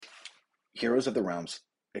Heroes of the Realms,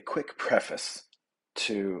 a quick preface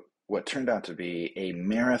to what turned out to be a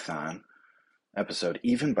marathon episode,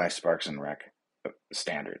 even by Sparks and Rec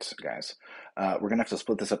standards, guys. We're going to have to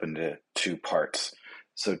split this up into two parts.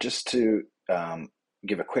 So just to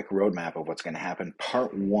give a quick roadmap of what's going to happen,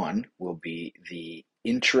 part one will be the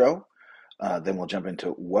intro. Then we'll jump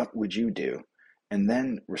into what would you do, and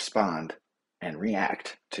then respond and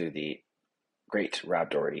react to the great Rob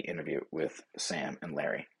Doherty interview with Sam and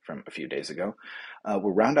Larry from a few days ago.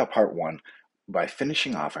 We'll round out part one by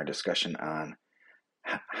finishing off our discussion on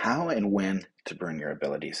how and when to burn your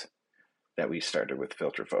abilities that we started with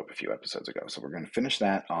Filterphobe a few episodes ago. So we're going to finish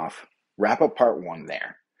that off, wrap up part one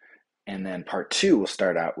there. And then part two, we'll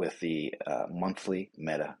start out with the monthly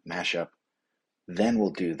meta mashup. Then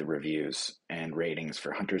we'll do the reviews and ratings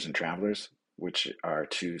for Hunters and Travelers, which are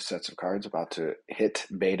two sets of cards about to hit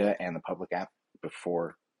beta and the public app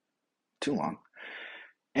before too long.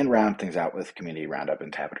 And round things out with Community Roundup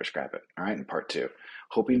and Tap It or Scrap It. All right, in part two.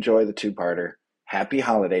 Hope you enjoy the two-parter. Happy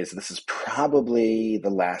holidays. This is probably the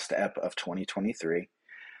last ep of 2023.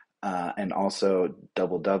 And also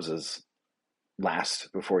Double Dubs'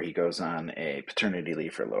 last before he goes on a paternity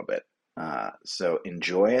leave for a little bit. So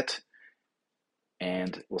enjoy it.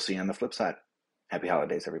 And we'll see you on the flip side. Happy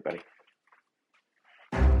holidays, everybody.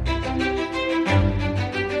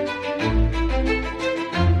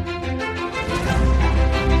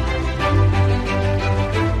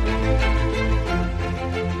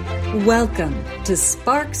 Welcome to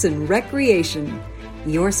Sparks and Recreation,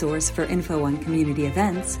 your source for info on community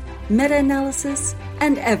events, meta-analysis,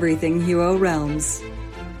 and everything Hero Realms.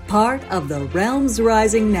 Part of the Realms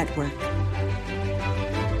Rising Network.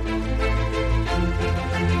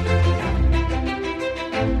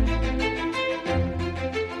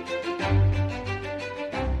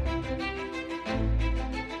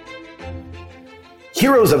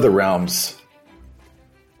 Heroes of the Realms.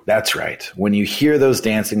 That's right. When you hear those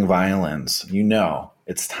dancing violins, you know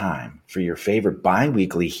it's time for your favorite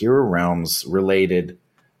bi-weekly Hero Realms related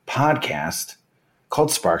podcast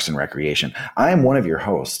called Sparks and Recreation. I am one of your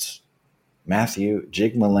hosts, Matthew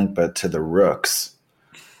Jigmalinkba to the Rooks.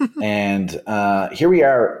 And here we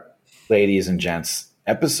are, ladies and gents,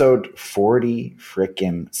 episode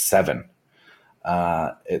 47.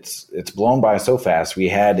 It's blown by so fast. We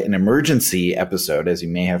had an emergency episode, as you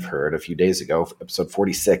may have heard a few days ago, episode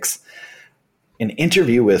 46, an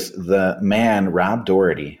interview with the man, Rob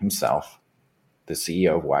Doherty himself, the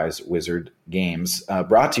CEO of Wise Wizard Games,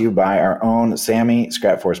 brought to you by our own Sammy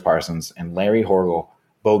Scrapforce Parsons and Larry Horgel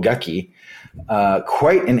Bogucki.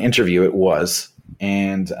 Quite an interview it was,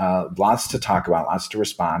 and lots to talk about, lots to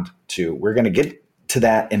respond to. We're going to get to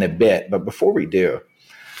that in a bit, but before we do,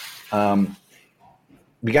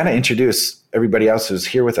 we got to introduce everybody else who's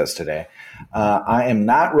here with us today. I am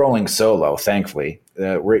not rolling solo, thankfully.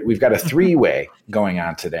 We've got a three-way going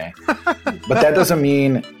on today. But that doesn't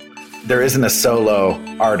mean there isn't a solo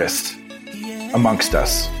artist amongst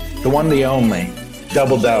us. The one, the only,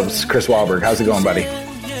 Double Dubs, Chris Wahlberg. How's it going, buddy?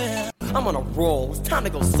 I'm on a roll. It's time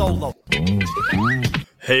to go solo.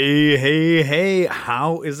 Hey.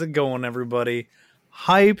 How is it going, everybody?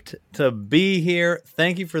 Hyped to be here.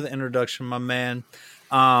 Thank you for the introduction, my man.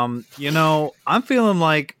 I'm feeling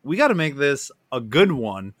like we got to make this a good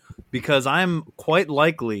one because I'm quite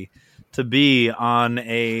likely to be on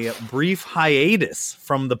a brief hiatus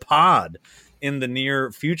from the pod in the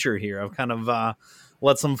near future here. I've kind of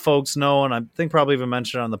let some folks know, and I think probably even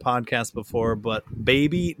mentioned it on the podcast before, but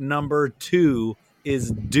baby number 2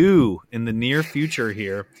 is due in the near future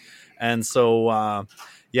here. And so,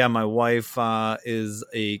 my wife is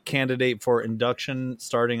a candidate for induction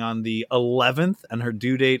starting on the 11th, and her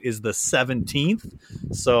due date is the 17th.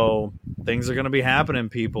 So things are going to be happening,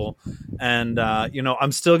 people. And,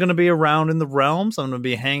 I'm still going to be around in the realms. I'm going to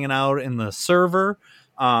be hanging out in the server.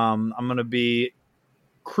 I'm going to be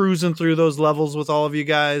cruising through those levels with all of you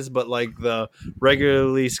guys, but like the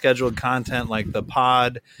regularly scheduled content, like the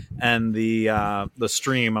pod and the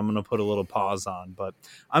stream, I'm going to put a little pause on. But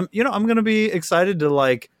I'm going to be excited to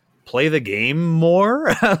like play the game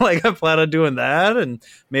more. Like I plan on doing that, and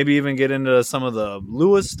maybe even get into some of the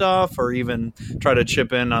Lewis stuff, or even try to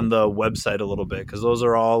chip in on the website a little bit, because those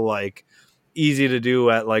are all like easy to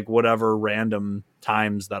do at like whatever random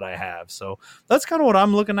times that I have. So that's kind of what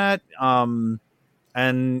I'm looking at.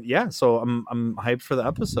 And yeah, so I'm hyped for the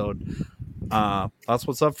episode. That's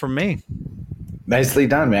what's up for me. Nicely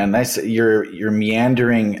done, man. Nice. Your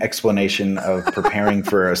meandering explanation of preparing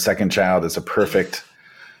for a second child is a perfect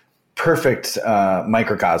perfect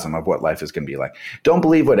microcosm of what life is going to be like. Don't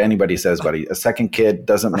believe what anybody says, buddy. A second kid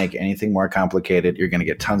doesn't make anything more complicated. You're going to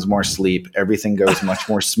get tons more sleep. Everything goes much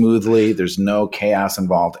more smoothly. There's no chaos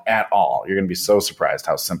involved at all. You're going to be so surprised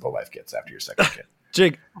how simple life gets after your second kid.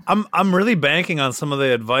 Jake, I'm really banking on some of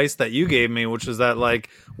the advice that you gave me, which is that like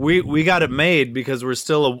we got it made because we're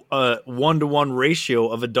still a 1-to-1 ratio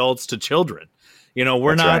of adults to children. You know,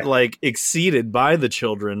 we're not like exceeded by the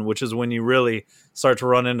children, which is when you really start to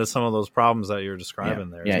run into some of those problems that you're describing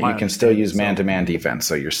there. Yeah, you can still use man-to-man defense,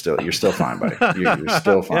 so you're still fine, buddy. You're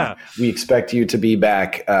still fine. Yeah. We expect you to be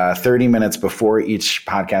back 30 minutes before each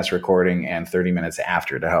podcast recording and 30 minutes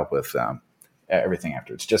after to help with everything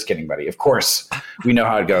afterwards. Just kidding, buddy. Of course, we know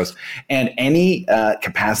how it goes. And any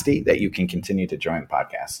capacity that you can continue to join the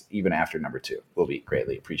podcast, even after number 2, will be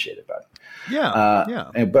greatly appreciated, bud.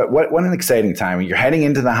 Yeah. But what an exciting time. You're heading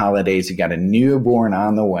into the holidays. You got a newborn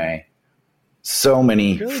on the way. So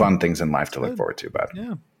many fun things in life to look forward to, bud.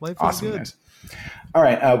 Yeah, life awesome is good. News. All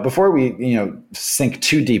right. Before we, sink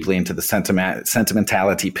too deeply into the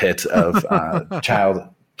sentimentality pit of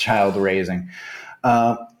child raising,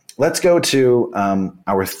 let's go to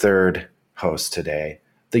our third host today,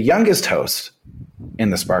 the youngest host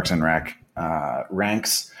in the Sparks and Rec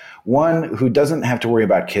ranks, one who doesn't have to worry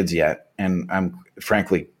about kids yet, and I'm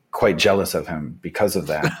frankly quite jealous of him because of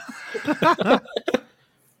that.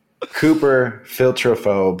 Cooper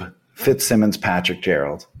Filtrophobe Fitzsimmons Patrick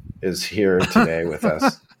Gerald is here today with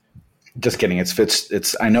us. Just kidding.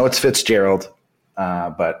 I know it's Fitzgerald,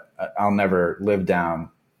 but I'll never live down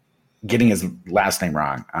getting his last name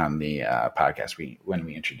wrong on the podcast when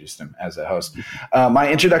we introduced him as a host.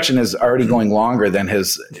 My introduction is already going longer than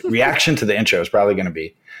his reaction to the intro is probably going to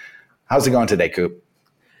be. How's it going today, Coop?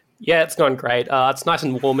 Yeah, it's going great. It's nice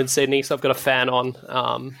and warm in Sydney, so I've got a fan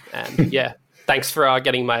on. And yeah, thanks for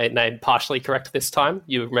getting my name partially correct this time.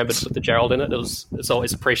 You remembered to put the Gerald in it. It's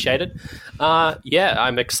always appreciated. Yeah,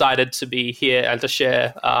 I'm excited to be here and to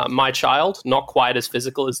share my child, not quite as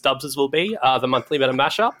physical as Dubs's will be, the monthly meta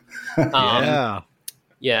mashup.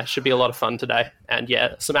 Yeah, should be a lot of fun today. And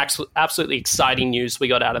yeah, some absolutely exciting news we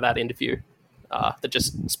got out of that interview. That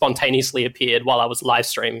just spontaneously appeared while I was live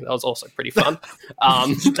streaming. That was also pretty fun.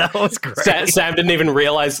 That was great. Sam didn't even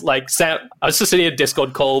realize. I was just in a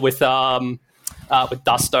Discord call with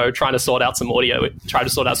Dusto trying to sort out some audio, trying to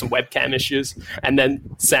sort out some webcam issues, and then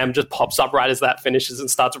Sam just pops up right as that finishes and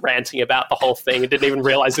starts ranting about the whole thing and didn't even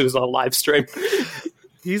realize it was on a live stream.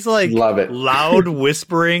 He's like Love it. loud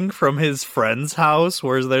whispering from his friend's house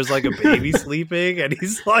where there's like a baby sleeping, and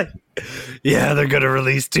he's like, yeah, they're going to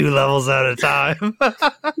release 2 levels at a time.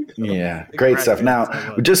 Yeah, great stuff. Now,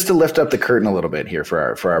 just to lift up the curtain a little bit here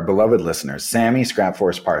for our beloved listeners, Sammy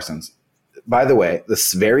Scrapforce Parsons, by the way,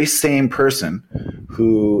 this very same person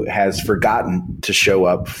who has forgotten to show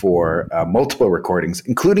up for multiple recordings,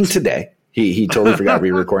 including today. He totally forgot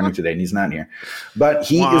we were recording today, and he's not here. But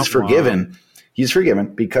he is forgiven. He's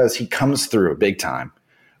forgiven because he comes through big time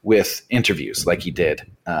with interviews like he did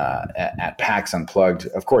at PAX Unplugged.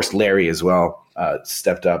 Of course, Larry as well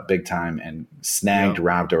stepped up big time and snagged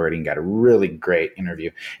Rob Doherty and got a really great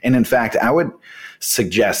interview. And in fact, I would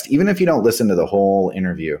suggest, even if you don't listen to the whole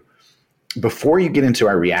interview, before you get into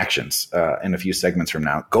our reactions in a few segments from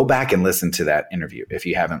now, go back and listen to that interview if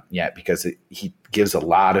you haven't yet, because he gives a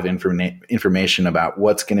lot of information about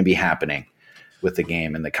what's going to be happening with the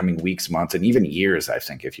game in the coming weeks, months, and even years, I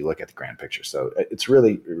think, if you look at the grand picture. So it's a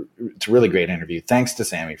really great interview. Thanks to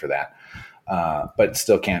Sammy for that. But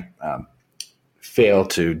still can't fail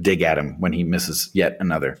to dig at him when he misses yet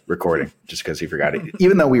another recording just because he forgot it,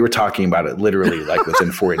 even though we were talking about it literally like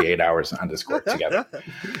within 48 hours on Discord together.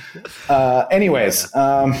 Anyways,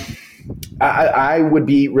 I would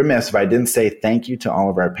be remiss if I didn't say thank you to all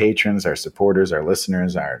of our patrons, our supporters, our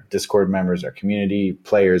listeners, our Discord members, our community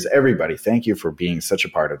players, everybody. Thank you for being such a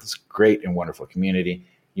part of this great and wonderful community.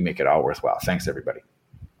 You make it all worthwhile. Thanks, everybody.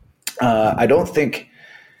 I don't think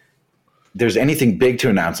there's anything big to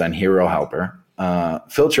announce on Hero Helper.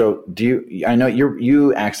 Filtro, I know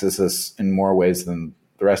you access this in more ways than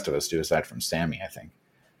the rest of us do, aside from Sammy, I think.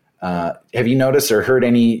 Have you noticed or heard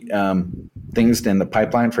any things in the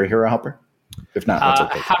pipeline for Hero Helper? If not, that's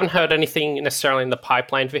okay. I haven't heard anything necessarily in the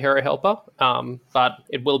pipeline for Hero Helper, but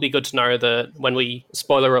it will be good to know that when we,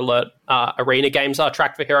 spoiler alert, arena games are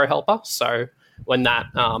tracked for Hero Helper. So when that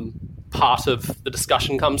part of the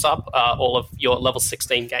discussion comes up, all of your level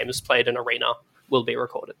 16 games played in arena will be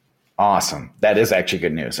recorded. Awesome. That is actually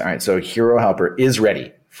good news. All right. So Hero Helper is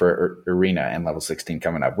ready for Arena and level 16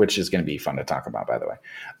 coming up, which is going to be fun to talk about, by the way.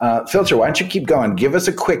 Filter, why don't you keep going? Give us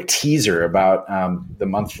a quick teaser about the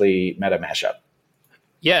monthly meta mashup.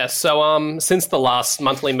 Yeah, so since the last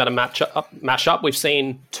monthly meta mashup, we've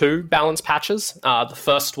seen 2 balance patches. The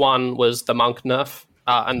first one was the Monk nerf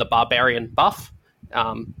and the Barbarian buff.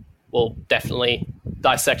 We'll definitely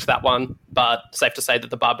dissect that one, but safe to say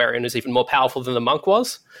that the Barbarian is even more powerful than the Monk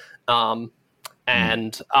was.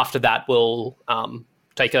 And after that, we'll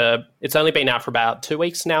it's only been out for about 2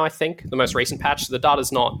 weeks now, I think, the most recent patch. So the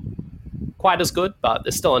data's not quite as good, but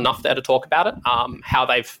there's still enough there to talk about it. How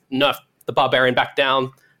they've nerfed the Barbarian back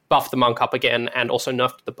down, buffed the Monk up again, and also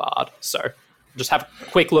nerfed the Bard. So just have a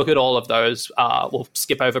quick look at all of those. We'll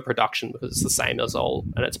skip over production because it's the same as all,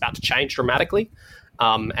 and it's about to change dramatically.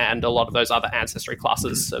 And a lot of those other ancestry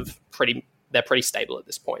classes they're pretty stable at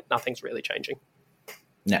this point. Nothing's really changing.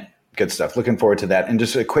 Yeah, good stuff. Looking forward to that. And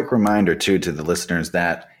just a quick reminder, too, to the listeners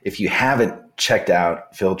that if you haven't checked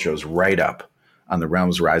out Filtro's write-up on the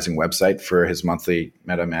Realms Rising website for his monthly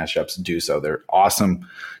meta mashups, do so. They're awesome.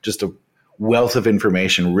 Just a wealth of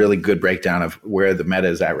information, really good breakdown of where the meta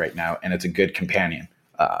is at right now, and it's a good companion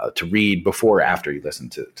to read before or after you listen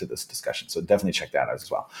to this discussion. So definitely check that out as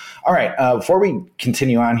well. All right, before we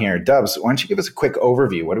continue on here, Dubs, why don't you give us a quick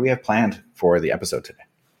overview? What do we have planned for the episode today?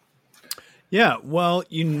 Yeah, well,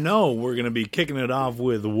 we're going to be kicking it off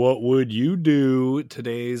with What Would You Do?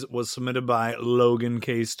 Today's was submitted by Logan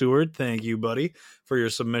K. Stewart. Thank you, buddy, for your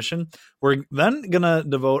submission. We're then going to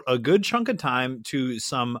devote a good chunk of time to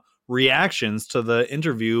some reactions to the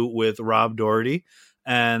interview with Rob Doherty.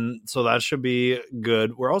 And so that should be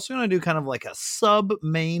good. We're also going to do kind of like a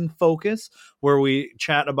sub-main focus where we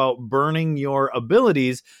chat about burning your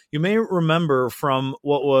abilities. You may remember from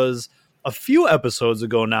what was a few episodes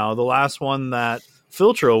ago now, the last one that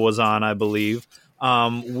Filtro was on, I believe,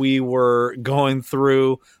 we were going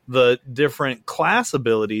through the different class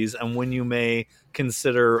abilities and when you may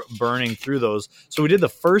consider burning through those. So we did the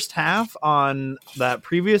first half on that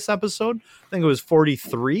previous episode. I think it was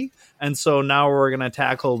 43. And so now we're going to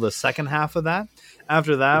tackle the second half of that.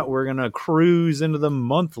 After that, we're going to cruise into the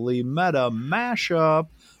monthly meta mashup.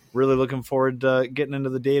 Really looking forward to getting into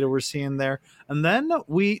the data we're seeing there. And then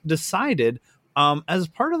we decided, as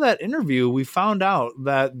part of that interview, we found out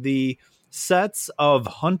that the sets of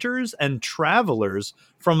hunters and travelers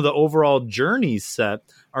from the overall journey set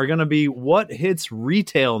are going to be what hits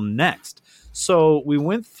retail next. So we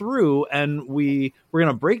went through and we're going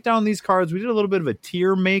to break down these cards. We did a little bit of a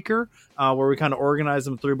tier maker where we kind of organized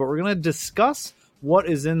them through, but we're going to discuss what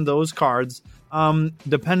is in those cards.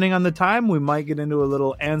 Depending on the time, we might get into a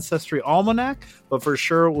little Ancestry Almanac, but for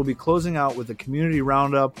sure we'll be closing out with a community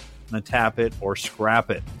roundup and a tap it or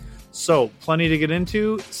scrap it. So plenty to get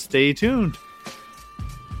into. Stay tuned.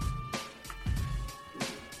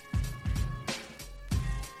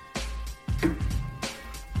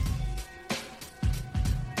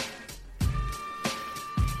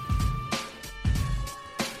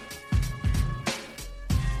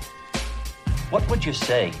 What would you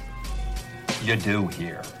say you do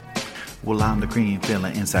here? Well, I'm the cream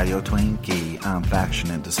filling inside your Twinkie. I'm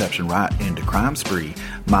faction and deception right into crime spree.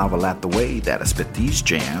 Marvel at the way that I spit these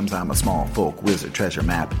jams. I'm a small folk wizard, treasure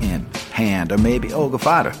map in hand. Or maybe ogre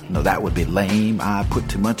fighter. No, that would be lame. I put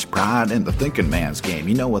too much pride in the thinking man's game.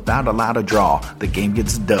 You know, without a lot of draw, the game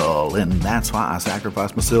gets dull. And that's why I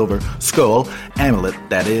sacrifice my silver skull amulet.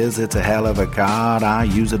 That is, it's a hell of a card. I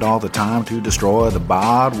use it all the time to destroy the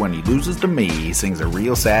bard. When he loses to me, he sings a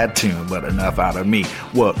real sad tune. But enough out of me.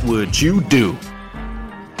 What would you do?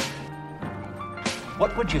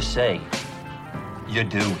 What would you say you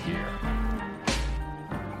do here?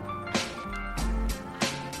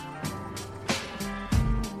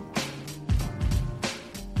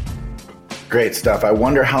 Great stuff. I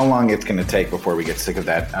wonder how long it's going to take before we get sick of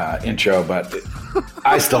that intro, but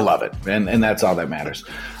I still love it, and that's all that matters.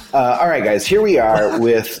 All right, guys, here we are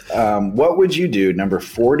with What Would You Do, number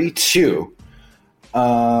 42.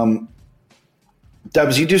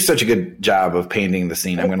 Dubs, you do such a good job of painting the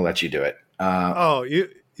scene. I'm going to let you do it.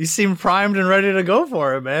 You seem primed and ready to go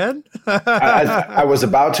for it, man. I was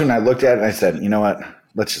about to, and I looked at it, and I said, you know what?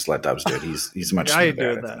 Let's just let Dubs do it. He's much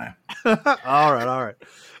smoother at it than I. All right.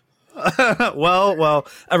 Well,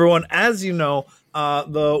 everyone, as you know,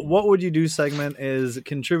 the What Would You Do segment is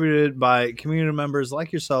contributed by community members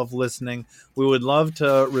like yourself listening. We would love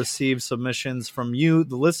to receive submissions from you,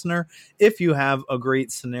 the listener. If you have a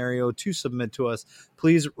great scenario to submit to us,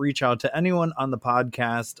 please reach out to anyone on the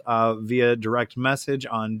podcast via direct message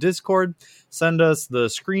on Discord. Send us the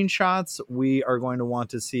screenshots. We are going to want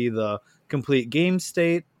to see the complete game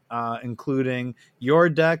state, including your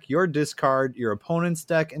deck, your discard, your opponent's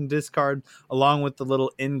deck and discard, along with the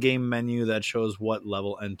little in-game menu that shows what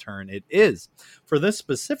level and turn it is. For this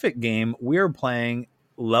specific game, we are playing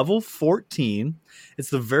level 14. It's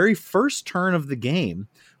the very first turn of the game.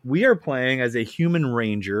 We are playing as a human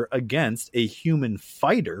ranger against a human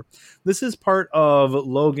fighter. This is part of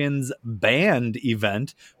Logan's banned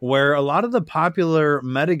event, where a lot of the popular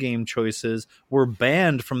metagame choices were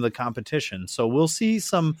banned from the competition. So we'll see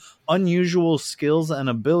some unusual skills and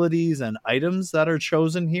abilities and items that are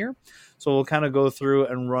chosen here. So we'll kind of go through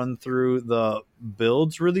and run through the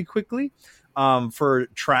builds really quickly. For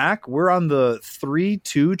track, we're on the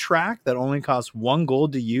 3-2 track that only costs 1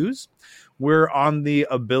 gold to use. We're on the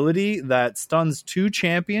ability that stuns 2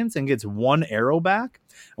 champions and gets 1 arrow back.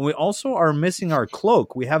 And we also are missing our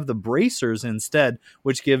cloak. We have the bracers instead,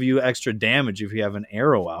 which give you extra damage if you have an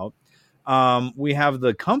arrow out. We have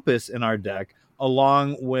the compass in our deck,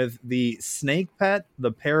 along with the snake pet,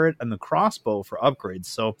 the parrot, and the crossbow for upgrades.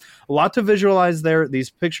 So a lot to visualize there. These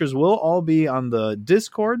pictures will all be on the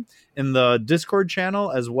Discord, in the Discord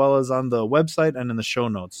channel, as well as on the website and in the show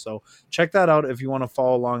notes. So check that out if you want to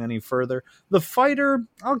follow along any further. The fighter,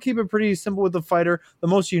 I'll keep it pretty simple with the fighter. The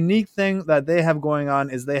most unique thing that they have going on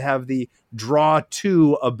is they have the draw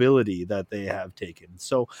 2 ability that they have taken.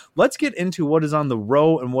 So let's get into what is on the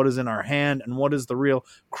row and what is in our hand and what is the real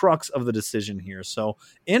crux of the decision here. So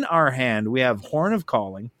in our hand, we have Horn of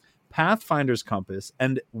Calling, Pathfinder's Compass,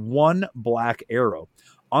 and 1 black arrow.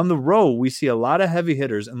 On the row, we see a lot of heavy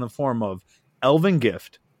hitters in the form of Elven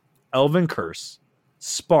Gift, Elven Curse,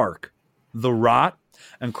 Spark, the Rot,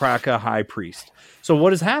 and Kraka High Priest. So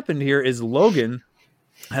what has happened here is Logan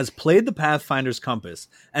has played the Pathfinder's Compass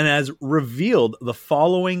and has revealed the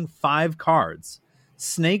following 5 cards: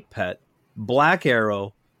 Snake Pet, Black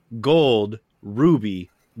Arrow, Gold, Ruby,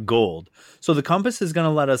 Gold. So the Compass is going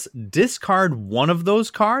to let us discard 1 of those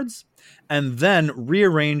cards and then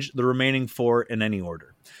rearrange the remaining 4 in any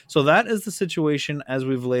order. So that is the situation as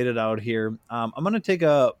we've laid it out here. I'm going to take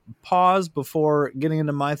a pause before getting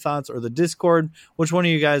into my thoughts or the Discord. Which one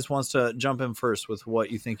of you guys wants to jump in first with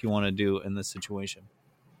what you think you want to do in this situation?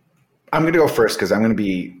 I'm going to go first because I'm going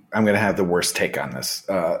to have the worst take on this.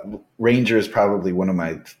 Ranger is probably one of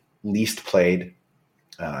my least played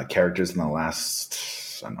characters in the last,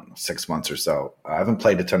 6 months or so. I haven't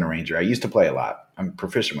played a ton of Ranger. I used to play a lot. I'm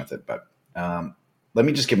proficient with it, but let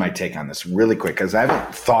me just give my take on this really quick because I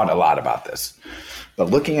haven't thought a lot about this. But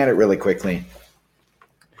looking at it really quickly,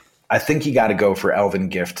 I think you got to go for Elven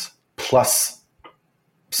Gift plus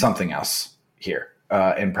something else here.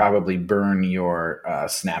 And probably burn your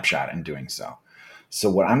snapshot in doing so. So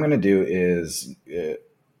what I'm going to do is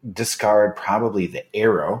discard probably the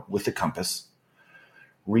arrow with the compass,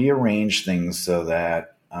 rearrange things so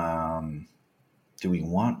that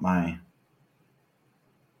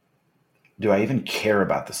do I even care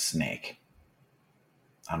about the snake?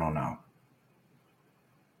 I don't know.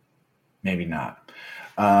 Maybe not.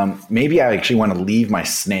 Maybe I actually want to leave my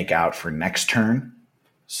snake out for next turn.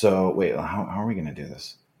 So wait, how are we going to do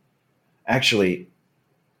this? Actually,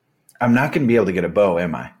 I'm not going to be able to get a bow,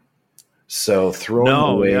 am I? So throwing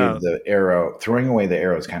away the arrow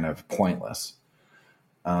is kind of pointless.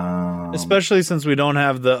 Especially since we don't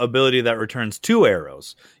have the ability that returns 2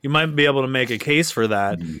 arrows. You might be able to make a case for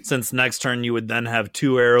that, since next turn you would then have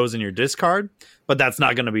 2 arrows in your discard, but that's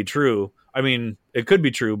not going to be true. I mean, it could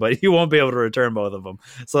be true, but you won't be able to return both of them.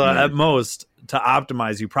 So at most, to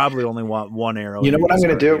optimize, you probably only want 1 arrow. You know what I'm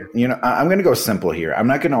going to do? I'm going to go simple here. I'm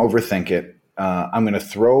not going to overthink it. I'm going to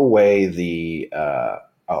throw away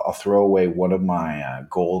I'll throw away one of my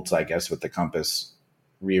golds, I guess, with the compass,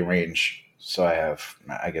 rearrange. So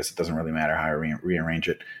I guess it doesn't really matter how I rearrange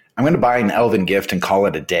it. I'm going to buy an Elven Gift and call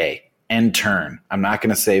it a day. End turn. I'm not going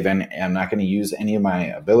to save any. I'm not going to use any of my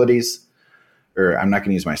abilities, or I'm not going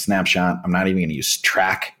to use my snapshot. I'm not even going to use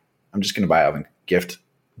track. I'm just going to buy Elven Gift,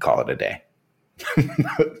 call it a day.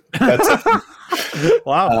 That's it.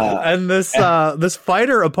 Wow. And this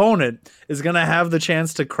fighter opponent is going to have the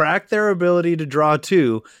chance to crack their ability to draw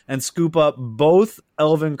 2 and scoop up both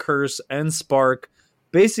Elven Curse and Spark,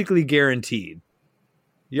 basically guaranteed.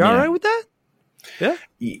 You all right with that? Yeah.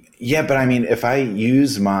 Yeah, but I mean, if I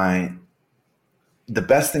use the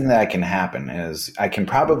best thing that can happen is I can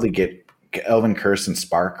probably get Elven Curse and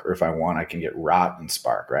Spark, or if I want, I can get Rot and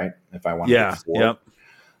Spark, right? If I want to get 4.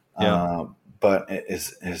 Yep. But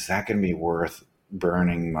is that going to be worth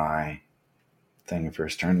burning my thing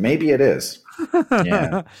first turn? Maybe it is.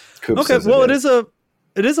 Yeah. Okay. Well, it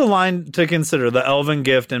is a line to consider, the Elven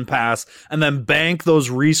Gift and pass, and then bank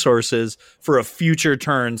those resources for a future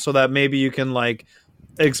turn, so that maybe you can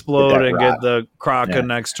explode and get the Kraka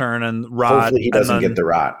next turn and Rot. Hopefully he doesn't get the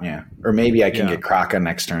Rot. Yeah. Or maybe I can get Kraka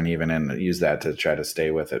next turn even and use that to try to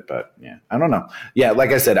stay with it. But yeah, I don't know. Yeah.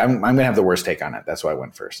 Like I said, I'm going to have the worst take on it. That's why I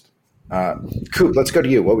went first. Coop, let's go to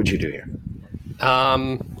you. What would you do here?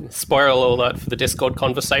 Spoiler alert for the Discord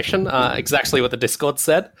conversation. Exactly what the Discord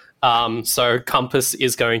said. So Compass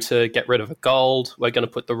is going to get rid of a gold. We're going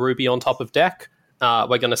to put the Ruby on top of deck.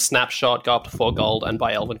 We're going to snapshot, go up to 4 gold, and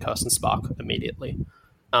buy Elven Curse and Spark immediately.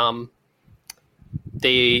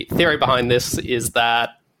 The theory behind this is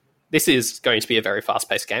that this is going to be a very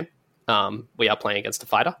fast-paced game. We are playing against a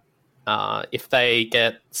fighter. If they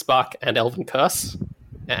get Spark and Elven Curse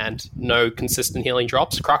and no consistent healing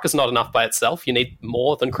drops, Kraka's not enough by itself. You need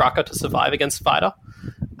more than Kraka to survive against fighter.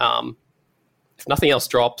 If nothing else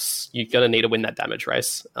drops, you're going to need to win that damage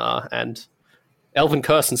race. And Elven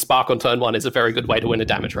Curse and Spark on turn 1 is a very good way to win a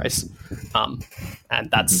damage race. And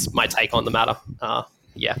that's my take on the matter.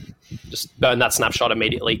 Just burn that snapshot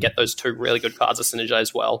immediately, get those 2 really good cards to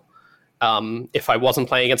synergize well. If I wasn't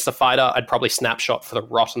playing against a fighter, I'd probably snapshot for the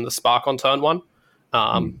Rot and the Spark on turn 1.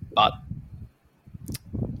 But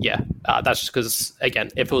that's just because, again,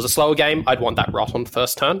 if it was a slower game, I'd want that Rot on the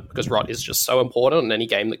first turn, because Rot is just so important in any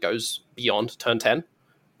game that goes beyond turn 10.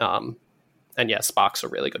 Spark's a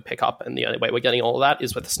really good pickup, and the only way we're getting all of that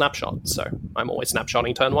is with a snapshot. So I'm always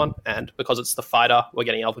snapshotting turn 1, and because it's the fighter, we're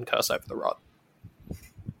getting Elven Curse over the Rot.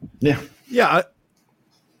 Yeah.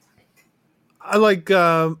 I like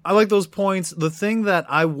those points. The thing that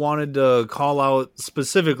I wanted to call out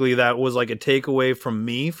specifically that was like a takeaway from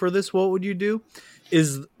me for this, what would you do,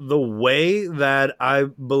 is the way that I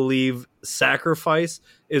believe sacrifice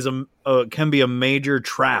is can be a major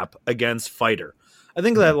trap against fighter. I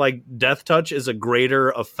think that like Death Touch is a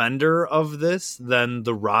greater offender of this than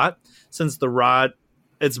the Rot, since the Rot,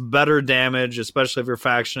 it's better damage, especially if you're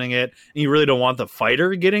factioning it, and you really don't want the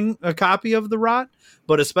fighter getting a copy of the Rot.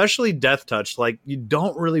 But especially Death Touch, like you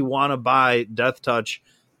don't really want to buy Death Touch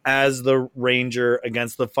as the ranger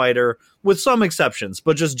against the fighter, with some exceptions,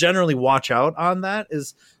 but just generally watch out on that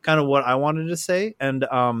is kind of what I wanted to say. And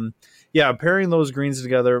pairing those greens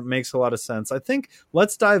together makes a lot of sense. I think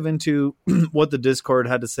let's dive into what the Discord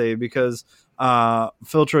had to say, because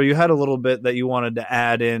Filtro, you had a little bit that you wanted to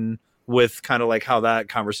add in with kind of like how that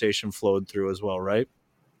conversation flowed through as well, right?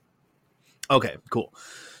 Okay, cool.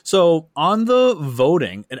 So on the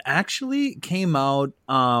voting, it actually came out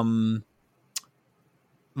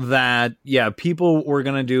that, people were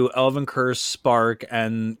going to do Elven Curse, Spark,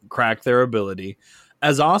 and crack their ability.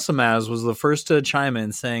 As Awesome As was the first to chime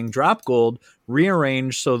in, saying, drop gold,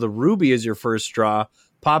 rearrange so the Ruby is your first draw,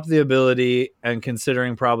 pop the ability, and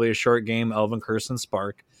considering probably a short game, Elven Curse and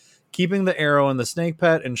Spark. Keeping the arrow in the Snake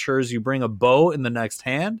Pet ensures you bring a bow in the next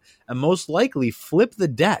hand, and most likely flip the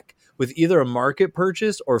deck with either a market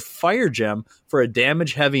purchase or Fire Gem for a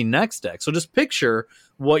damage-heavy next deck. So just picture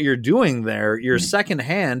what you're doing there. Your second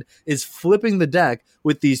hand is flipping the deck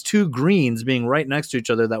with these 2 greens being right next to each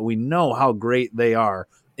other that we know how great they are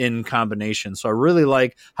in combination. So I really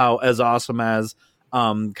like how As Awesome As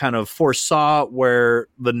kind of foresaw where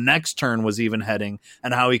the next turn was even heading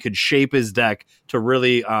and how he could shape his deck to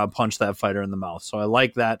really punch that fighter in the mouth. So I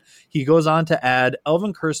like that. He goes on to add,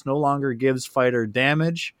 Elven Curse no longer gives fighter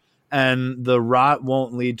damage, and the Rot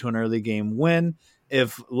won't lead to an early game win.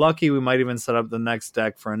 If lucky, we might even set up the next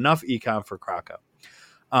deck for enough econ for Kraka.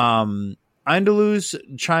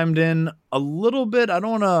 Eindalus chimed in a little bit. I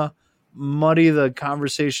don't want to muddy the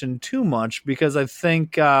conversation too much, because I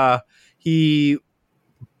think he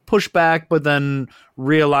pushed back, but then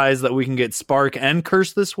realized that we can get Spark and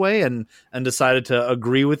Curse this way, and decided to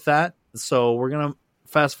agree with that. So we're going to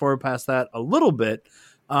fast forward past that a little bit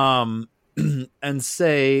and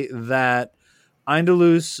say that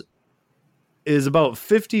Eindalus is about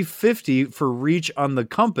 50-50 for reach on the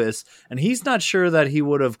compass, and he's not sure that he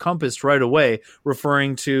would have compassed right away,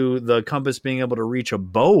 referring to the compass being able to reach a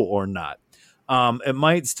bow or not. It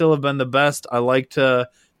might still have been the best. I like to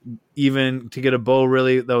get a bow,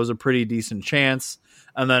 really, that was a pretty decent chance.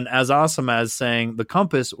 And then As Awesome As saying the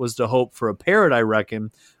compass was to hope for a parrot, I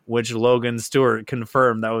reckon, which Logan Stewart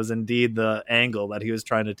confirmed that was indeed the angle that he was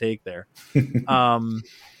trying to take there.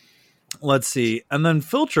 Let's see. And then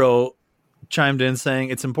Filtro chimed in saying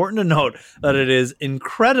it's important to note that it is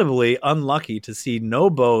incredibly unlucky to see no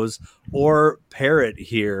bows or parrot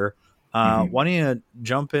here. Why don't you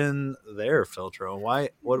jump in there, Filtro?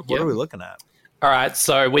 What are we looking at? All right,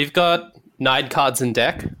 so we've got 9 cards in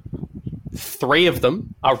deck. 3 of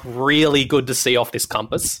them are really good to see off this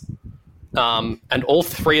compass. And all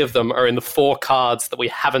 3 of them are in the 4 cards that we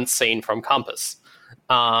haven't seen from Compass.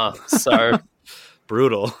 So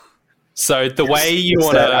brutal. So the way you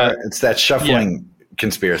want to... It's that shuffling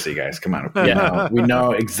conspiracy, guys. Come on. We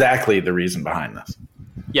know exactly the reason behind this.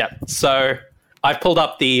 Yeah. So I've pulled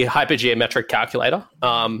up the hypergeometric calculator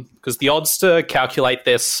because the odds to calculate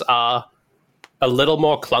this are a little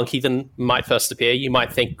more clunky than might first appear. You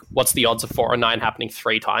might think, what's the odds of 4 or 9 happening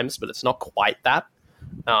 3 times? But it's not quite that.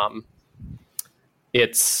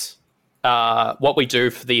 It's what we do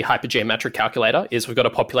for the hypergeometric calculator is we've got a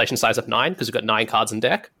population size of 9 because we've got 9 cards in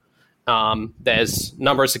deck. There's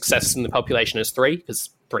number of successes in the population is 3 because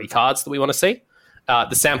 3 cards that we want to see.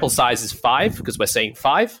 The sample size is 5 because we're seeing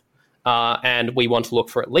 5. And we want to look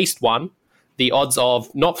for at least 1. The odds of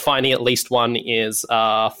not finding at least 1 is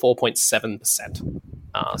 4.7%.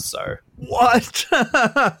 So what?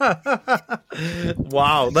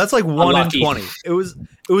 Wow, that's like 1 Unlucky. in 20. It was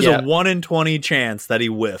a 1 in 20 chance that he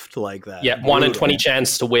whiffed like that. Yeah, 1 in 20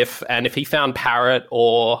 chance to whiff. And if he found Parrot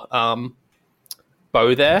or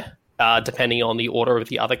Bow there, depending on the order of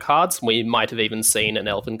the other cards, we might have even seen an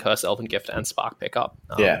Elven Curse, Elven Gift, and Spark pickup.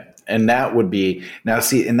 Yeah, and that would be now.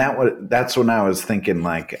 See, and that's when I was thinking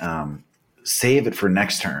like save it for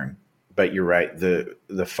next turn. But you're right.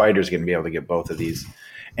 The fighter's going to be able to get both of these,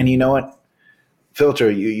 and you know what, Filter,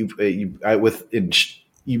 you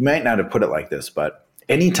might not have put it like this, but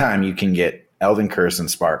anytime you can get Elven Curse and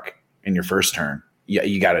Spark in your first turn,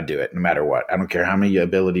 you got to do it no matter what. I don't care how many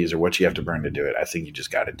abilities or what you have to burn to do it. I think you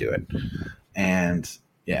just got to do it. And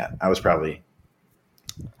yeah, I was probably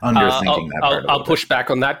underthinking that part. I'll push back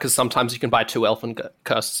on that because sometimes you can buy 2 Elven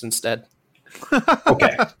Curses instead.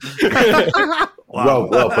 Okay. Wow.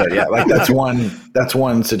 Well put. Yeah, like that's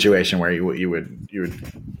one situation where you would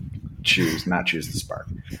not choose the Spark.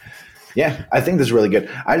 Yeah, I think this is really good.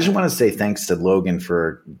 I just want to say thanks to Logan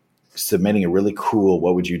for submitting a really cool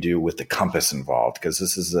what would you do with the compass involved, because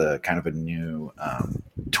this is a kind of a new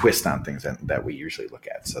twist on things that we usually look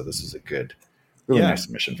at. So this is a good, really nice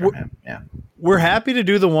submission from him. Yeah. We're happy to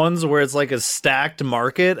do the ones where it's like a stacked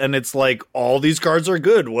market and it's like all these cards are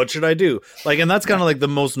good. What should I do? Like, and that's kind of like the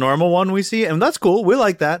most normal one we see, and that's cool. We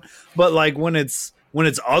like that. But like when it's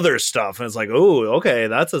other stuff and it's like, oh, okay,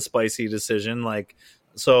 that's a spicy decision. Like,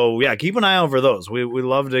 so yeah, keep an eye out for those. We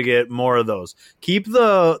love to get more of those. Keep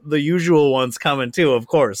the usual ones coming too, of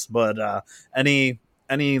course. But any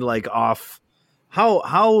like off.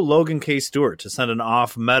 How Logan K. Stewart to send an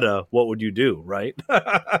off meta? What would you do, right?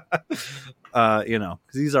 Because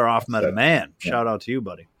these are off meta, man. Shout out to you,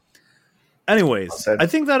 buddy. Anyways, I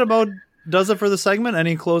think that about does it for the segment.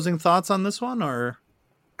 Any closing thoughts on this one, or?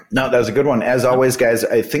 No, that was a good one. As always, guys,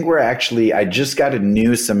 I think I just got a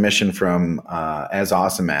new submission from As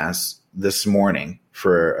Awesome As this morning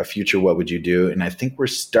for a future What Would You Do? And I think we're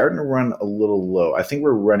starting to run a little low. I think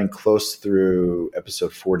we're running close through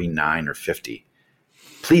episode 49 or 50.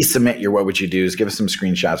 Please submit your What Would You Do's. Give us some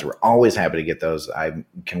screenshots. We're always happy to get those. I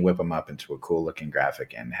can whip them up into a cool looking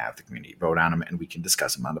graphic and have the community vote on them, and we can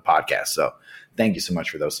discuss them on the podcast. So thank you so much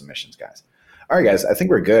for those submissions, guys. All right, guys, I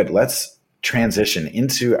think we're good. Let's transition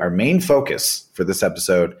into our main focus for this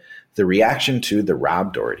episode, the reaction to the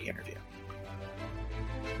Rob Doherty interview.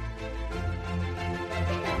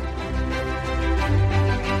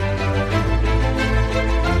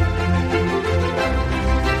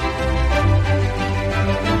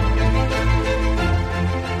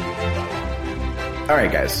 All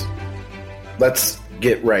right, guys, let's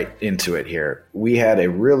get right into it here. We had a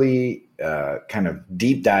really kind of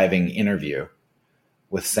deep diving interview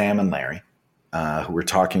with Sam and Larry, who were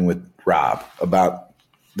talking with Rob about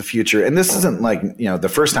the future. And this isn't like, the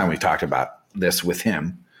first time we've talked about this with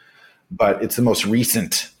him, but it's the most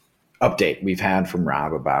recent update we've had from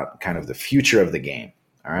Rob about kind of the future of the game.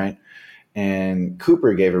 All right. And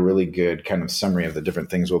Cooper gave a really good kind of summary of the different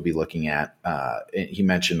things we'll be looking at. He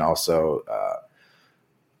mentioned also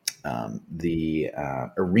the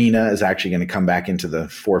arena is actually going to come back into the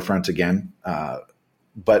forefront again.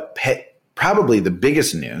 But probably the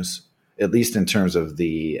biggest news, at least in terms of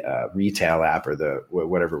the retail app or the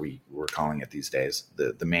whatever we're calling it these days,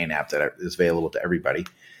 the main app that is available to everybody,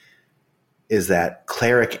 is that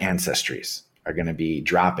Cleric Ancestries are going to be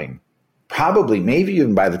dropping. Probably, maybe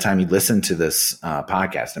even by the time you listen to this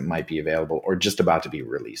podcast, it might be available or just about to be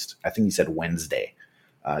released. I think he said Wednesday,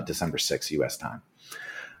 December 6th, U.S. time.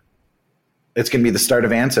 It's going to be the start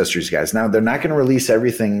of Ancestries, guys. Now, they're not going to release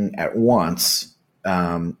everything at once.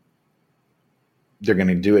 They're going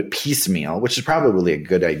to do it piecemeal, which is probably a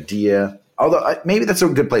good idea. Although maybe that's a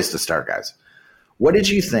good place to start, guys. What did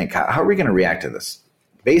you think? How are we going to react to this?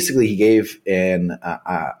 Basically, he gave an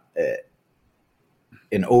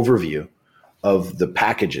overview of the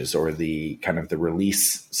packages or the kind of the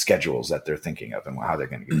release schedules that they're thinking of and how they're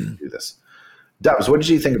going to do this. Dubs, what did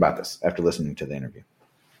you think about this after listening to the interview?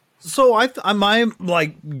 So my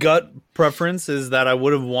like gut preference is that I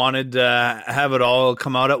would have wanted to have it all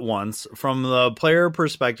come out at once. From the player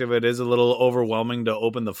perspective, it is a little overwhelming to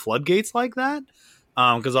open the floodgates like that.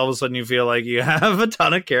 Because all of a sudden you feel like you have a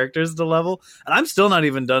ton of characters to level, and I'm still not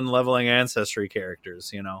even done leveling ancestry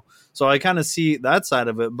characters, you know. So I kind of see that side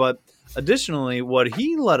of it. But additionally, what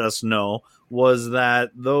he let us know was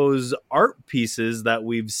that those art pieces that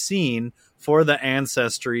we've seen for the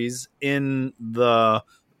ancestries in the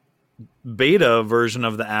beta version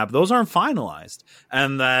of the app, those aren't finalized,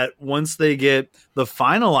 and that once they get the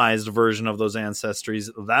finalized version of those ancestries,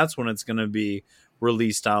 that's when it's going to be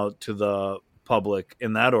released out to the public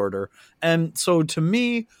in that order. And so to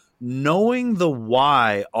me, knowing the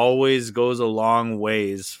why always goes a long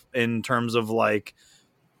ways in terms of like,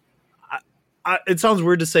 it sounds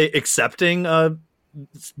weird to say accepting a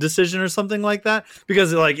decision or something like that,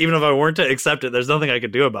 because like even if I weren't to accept it, there's nothing I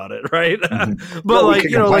could do about it, right? But well, like,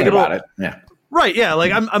 you know, like about it. Yeah. Right, yeah,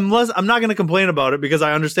 like I'm not going to complain about it because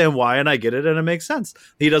I understand why and I get it and it makes sense.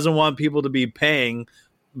 He doesn't want people to be paying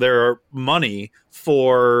their money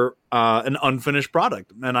for an unfinished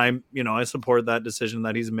product, and I support that decision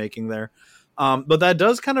that he's making there. But that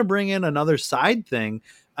does kind of bring in another side thing,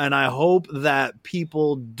 and I hope that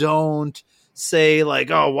people don't say like,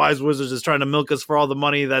 oh, Wise Wizards is trying to milk us for all the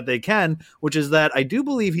money that they can, which is that I do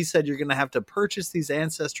believe he said you're going to have to purchase these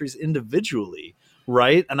ancestries individually,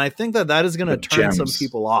 right? And I think that is going to turn some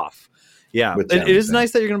people off. Yeah, it is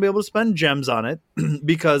nice that you're going to be able to spend gems on it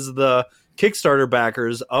because the Kickstarter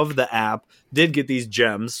backers of the app did get these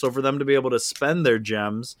gems. So for them to be able to spend their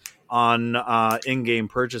gems on in-game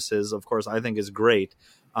purchases, of course, I think is great.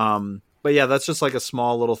 But yeah, that's just like a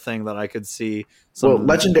small little thing that I could see. Well,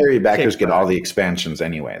 legendary backers get all the expansions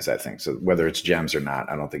anyways, I think. So whether it's gems or not,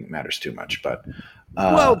 I don't think it matters too much. But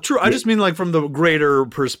well, true. I just mean like from the greater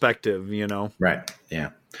perspective, you know? Right.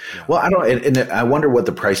 Yeah. Well, I don't, and I wonder what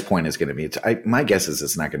the price point is going to be. My guess is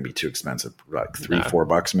it's not going to be too expensive, like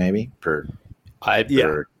 $3-4 maybe per. I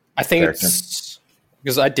think it's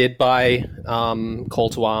because I did buy Call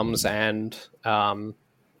to Arms and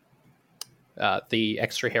the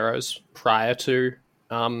extra heroes prior to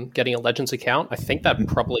getting a Legends account. I think that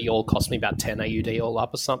probably all cost me about 10 AUD all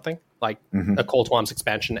up or something, like a Call to Arms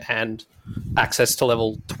expansion and access to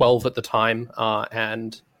level 12 at the time,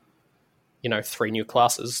 and 3 new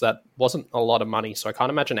classes. That wasn't a lot of money, so I can't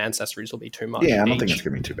imagine Ancestries will be too much. Yeah, I don't think it's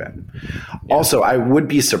going to be too bad. Yeah. Also, I would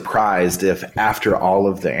be surprised if after all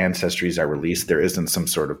of the Ancestries are released, there isn't some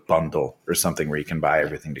sort of bundle or something where you can buy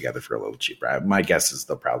everything together for a little cheaper. My guess is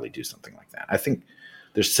they'll probably do something like that. I think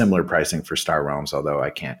there's similar pricing for Star Realms, although I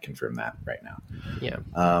can't confirm that right now. Yeah.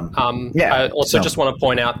 I also just want to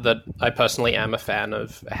point out that I personally am a fan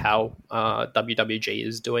of how WWG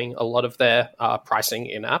is doing a lot of their pricing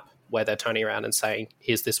in-app, where they're turning around and saying,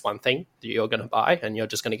 here's this one thing that you're going to buy and you're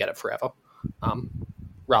just going to get it forever.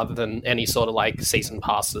 Rather than any sort of like season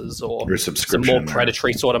passes or some more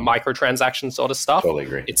predatory sort of microtransaction sort of stuff. Totally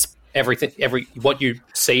agree. It's everything, what you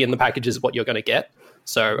see in the package is what you're going to get.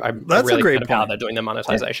 So that's really a great fan of how they're doing their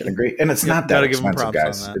monetization. Yeah, agree. And it's not that expensive,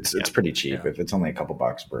 guys. It's pretty cheap. Yeah. If it's only a couple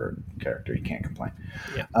bucks per character, you can't complain.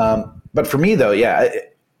 Yeah. But for me though,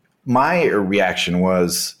 my reaction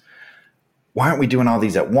was, why aren't we doing all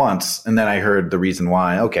these at once? And then I heard the reason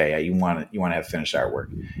why. Okay, yeah, you want to have finished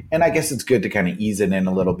artwork, and I guess it's good to kind of ease it in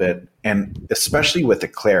a little bit, and especially with the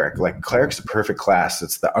cleric. Like cleric's a perfect class.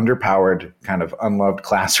 It's the underpowered, kind of unloved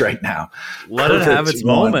class right now. Let it have its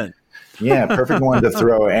moment. Yeah, perfect one to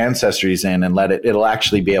throw ancestries in and it'll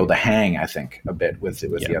actually be able to hang, I think, a bit with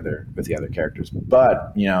the other characters.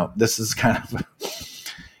 But this is kind of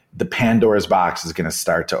the Pandora's box is going to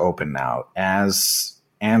start to open now as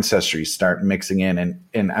ancestries start mixing in,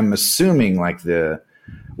 and I'm assuming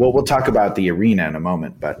we'll talk about the arena in a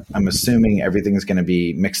moment, but I'm assuming everything's going to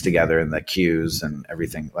be mixed together in the queues and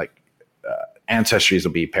everything, like ancestries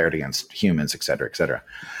will be paired against humans, et cetera, et cetera.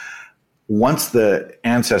 Once the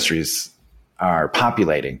ancestries are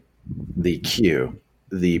populating the queue,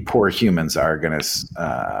 the poor humans are going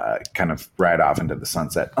to kind of ride off into the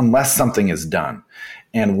sunset unless something is done.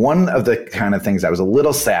 And one of the kind of things I was a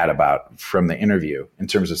little sad about from the interview in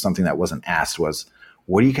terms of something that wasn't asked was,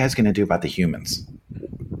 what are you guys going to do about the humans?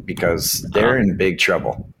 Because they're in big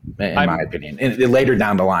trouble, in my opinion. And later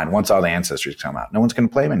down the line, once all the ancestors come out, no one's going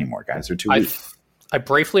to play them anymore, guys. They're too weak. I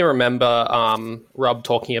briefly remember Rob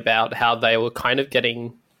talking about how they were kind of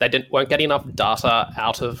weren't getting enough data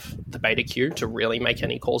out of the beta queue to really make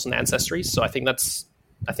any calls on ancestries. So I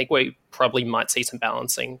think we probably might see some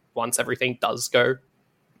balancing once everything does go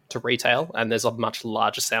to retail and there's a much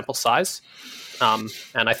larger sample size.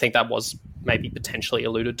 And I think that was maybe potentially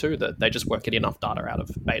alluded to, that they just weren't getting enough data out of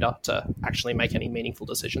beta to actually make any meaningful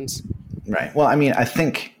decisions. Right. Well, I mean, I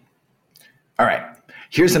think, all right,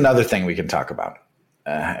 here's another thing we can talk about.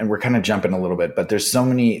 And we're kind of jumping a little bit, but there's so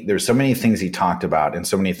many things he talked about and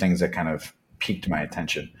so many things that kind of piqued my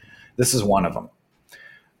attention. This is one of them.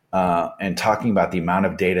 And talking about the amount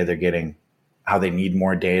of data they're getting, how they need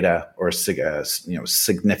more data or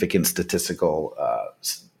significant statistical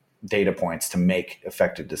data points to make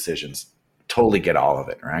effective decisions. Totally get all of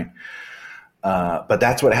it, right? But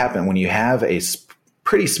that's what happened when you have a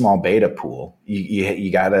pretty small beta pool.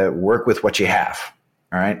 You got to work with what you have,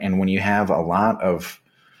 all right? And when you have a lot of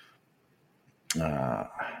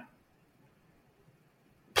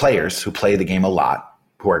players who play the game a lot,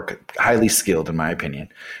 who are highly skilled, in my opinion,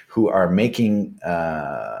 who are making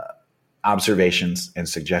observations and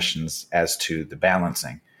suggestions as to the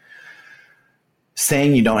balancing,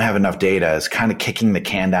 saying you don't have enough data is kind of kicking the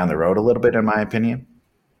can down the road a little bit, in my opinion.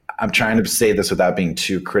 I'm trying to say this without being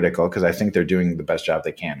too critical, because I think they're doing the best job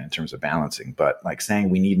they can in terms of balancing. But like saying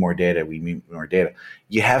we need more data, we need more data.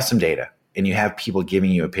 You have some data and you have people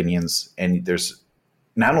giving you opinions. And there's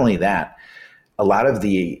not only that, a lot of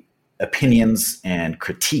the opinions and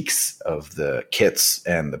critiques of the kits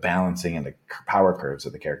and the balancing and the power curves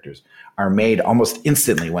of the characters are made almost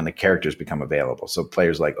instantly when the characters become available. So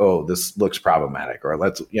players like, oh, this looks problematic, or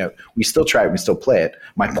we still try it, we still play it.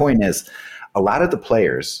 My point is, a lot of the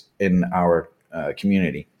players in our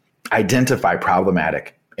community identify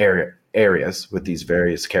problematic areas with these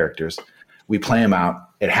various characters. We play them out,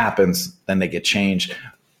 it happens, then they get changed.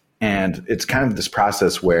 And it's kind of this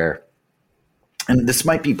process where, and this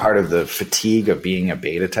might be part of the fatigue of being a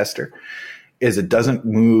beta tester, is the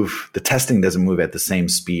testing doesn't move at the same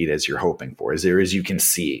speed as you're hoping for, as you can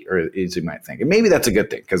see, or as you might think. And maybe that's a good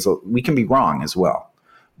thing, because we can be wrong as well.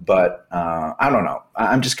 But I don't know.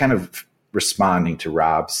 I'm just kind of responding to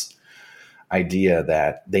Rob's idea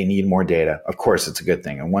that they need more data. Of course, it's a good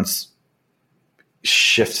thing. And once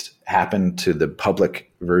shifts happen to the public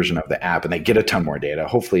version of the app and they get a ton more data,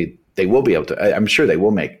 hopefully they will be able to, I'm sure they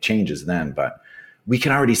will make changes then, but we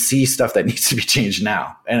can already see stuff that needs to be changed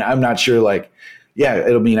now. And I'm not sure,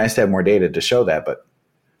 it'll be nice to have more data to show that, but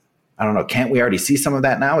I don't know. Can't we already see some of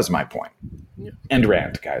that now is my point. Yeah. End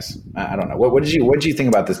rant, guys. I don't know. What did you think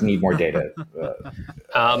about this need more data?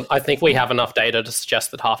 I think we have enough data to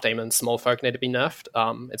suggest that Half Demon and Small Folk need to be nerfed.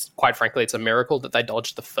 It's quite frankly, it's a miracle that they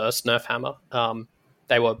dodged the first nerf hammer.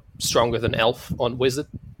 They were stronger than Elf on Wizard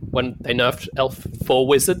when they nerfed Elf for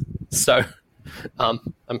Wizard. So I'm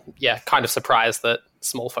kind of surprised that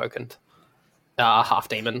Small Folk and Half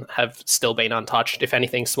Demon have still been untouched. If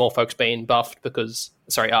anything, Small Folk's been buffed because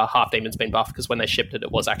Half Demon's been buffed because when they shipped it,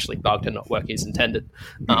 it was actually bugged and not working as intended.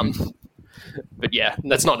 But yeah,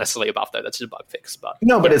 that's not necessarily a buff though. That's just a bug fix. But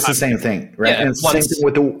it's the same thing, right? Yeah, and it's the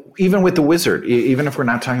same thing even with the Wizard. Even if we're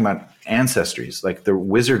not talking about ancestries, like the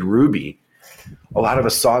Wizard Ruby, a lot of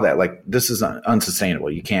us saw that this is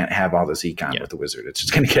unsustainable. You can't have all this econ with the Wizard. It's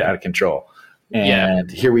just going to get out of control. And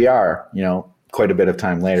here we are, quite a bit of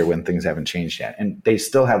time later when things haven't changed yet. And they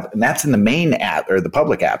still have, and that's in the main app or the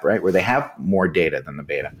public app, right? Where they have more data than the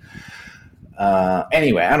beta.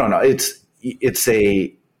 Anyway, I don't know. It's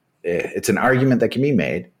an argument that can be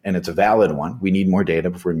made and it's a valid one. We need more data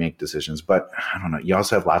before we make decisions, but I don't know. You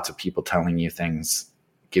also have lots of people telling you things,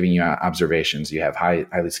 giving you observations. You have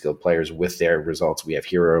highly skilled players with their results. We have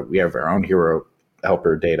our own hero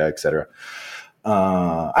helper data, et cetera.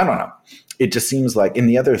 I don't know. It just seems like, and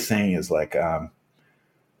the other thing is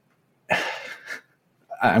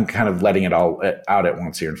I'm kind of letting it all out at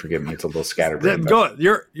once here, and forgive me, it's a little scattered. Go.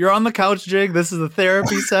 You're on the couch, Jig. This is a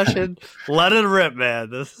therapy session. Let it rip,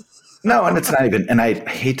 man. No, and it's not even. And I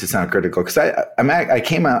hate to sound critical because I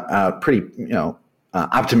came out pretty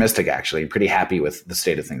optimistic, actually, pretty happy with the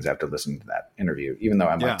state of things after listening to that interview, even though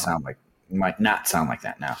I might not sound like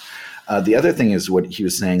that now. The other thing is what he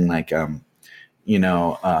was saying,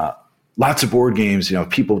 lots of board games,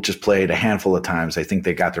 people just played a handful of times. They think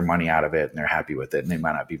they got their money out of it and they're happy with it and they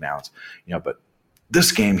might not be balanced, but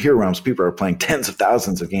this game, Hero Realms, people are playing tens of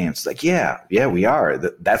thousands of games. It's yeah, we are.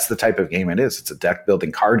 That's the type of game it is. It's a deck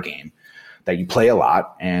building card game that you play a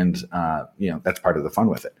lot and, that's part of the fun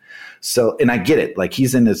with it. So, and I get it.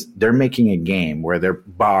 They're making a game where their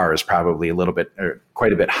bar is probably a little bit or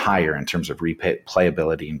quite a bit higher in terms of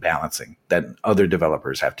replayability and balancing that other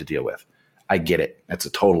developers have to deal with. I get it. That's a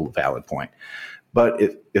total valid point. But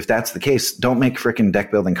if that's the case, don't make freaking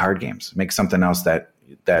deck building card games. Make something else that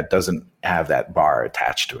doesn't have that bar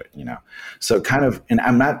attached to it, So kind of, and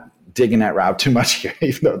I'm not digging at Rob too much here,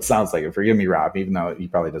 even though it sounds like it. Forgive me, Rob, even though he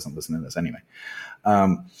probably doesn't listen to this anyway.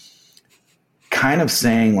 kind of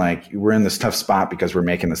saying like we're in this tough spot because we're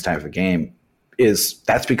making this type of game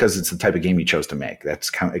that's because it's the type of game you chose to make. That's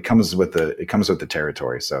kind of, it comes with the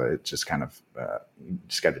territory. So it just kind of you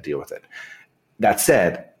just got to deal with it. That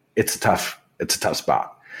said, it's a tough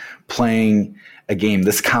spot. Playing a game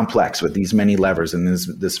this complex with these many levers and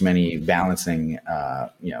this many balancing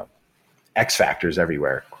X factors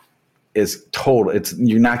everywhere is total.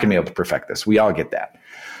 You're not going to be able to perfect this. We all get that.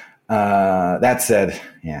 That said,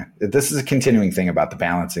 yeah, this is a continuing thing about the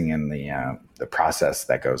balancing and the process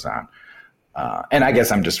that goes on. And I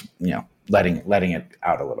guess I'm just, letting it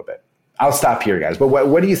out a little bit. I'll stop here, guys. But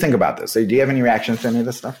what do you think about this? Do you have any reactions to any of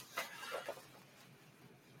this stuff?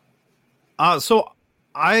 So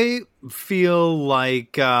I feel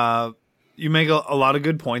like you make a lot of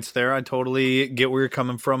good points there. I totally get where you're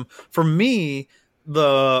coming from. For me,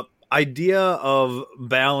 the idea of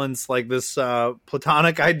balance, like this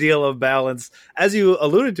platonic ideal of balance, as you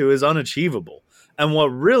alluded to, is unachievable. And what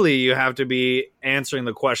really you have to be answering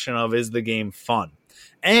the question of, is the game fun?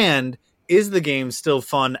 And is the game still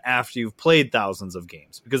fun after you've played thousands of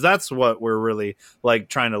games? Because that's what we're really like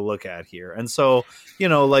trying to look at here. And so,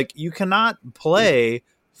 like you cannot play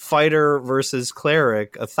fighter versus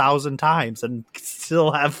cleric 1,000 times and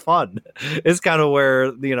still have fun. It's kind of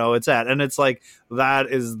where, it's at. And it's like, that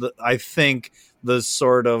is I think the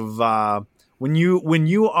sort of, when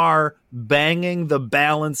you are banging the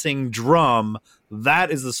balancing drum,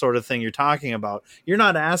 that is the sort of thing you're talking about. You're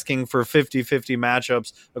not asking for 50-50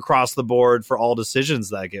 matchups across the board for all decisions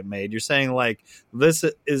that get made. You're saying like, this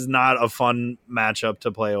is not a fun matchup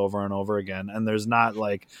to play over and over again. And there's not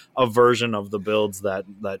like a version of the builds that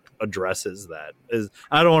addresses that.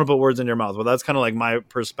 I don't want to put words in your mouth, but that's kind of like my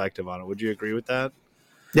perspective on it. Would you agree with that?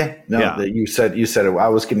 Yeah, no, yeah. You said it. I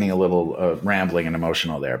was getting a little rambling and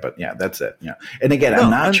emotional there, but yeah, that's it. Yeah, and again, I'm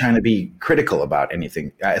not trying to be critical about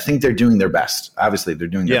anything. I think they're doing their best. Obviously, they're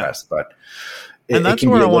doing their best, but that's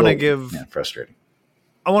where I want to give frustrating.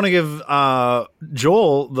 I want to give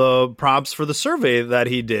Joel the props for the survey that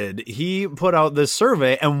he did. He put out this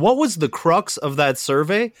survey, and what was the crux of that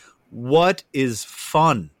survey? What is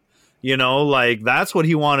fun? Like that's what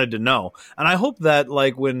he wanted to know. And I hope that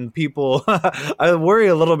like when people, I worry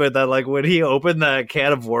a little bit that like when he opened that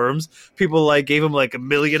can of worms, people like gave him like a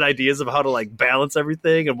million ideas of how to like balance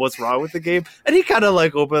everything and what's wrong with the game. And he kind of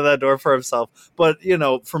like opened that door for himself. But,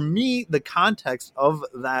 for me, the context of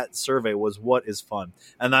that survey was what is fun.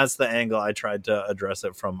 And that's the angle I tried to address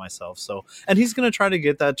it from myself. So, and he's going to try to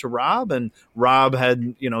get that to Rob, and Rob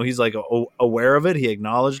had, he's like aware of it. He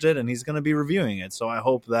acknowledged it, and he's going to be reviewing it. So I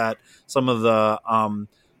hope that some of the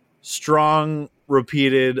strong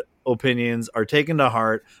repeated opinions are taken to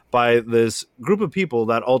heart by this group of people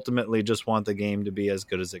that ultimately just want the game to be as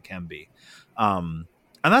good as it can be.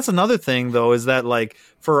 And that's another thing, though, is that like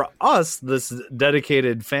for us, this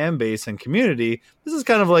dedicated fan base and community, this is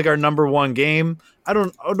kind of like our number one game. I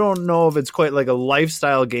don't know if it's quite like a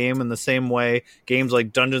lifestyle game in the same way games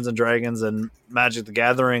like Dungeons and Dragons and Magic the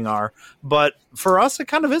Gathering are. But for us, it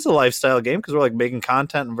kind of is a lifestyle game because we're like making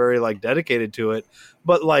content and very like dedicated to it.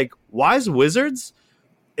 But like Wise Wizards,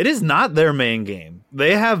 it is not their main game.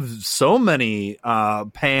 They have so many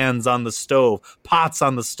pans on the stove, pots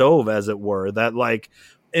on the stove, as it were, that like,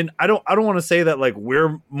 and I don't want to say that like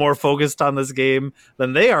we're more focused on this game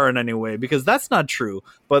than they are in any way, because that's not true.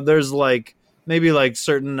 But there's like maybe like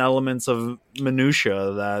certain elements of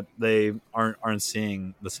minutia that they aren't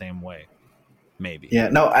seeing the same way. Maybe. Yeah,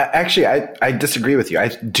 no, I disagree with you. I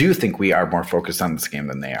do think we are more focused on this game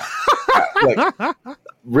than they are.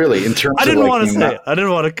 Really, in terms of, I didn't want to say it. I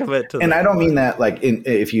didn't want to commit to that. And I don't mean that like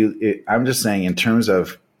I'm just saying in terms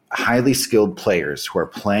of highly skilled players who are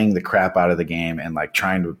playing the crap out of the game and like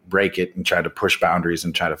trying to break it and try to push boundaries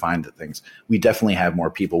and try to find the things. We definitely have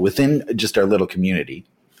more people within just our little community.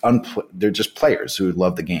 They're just players who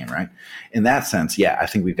love the game, right? In that sense, yeah, I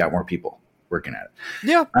think we've got more people working at it.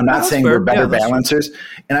 Yeah, I'm not saying we're better balancers,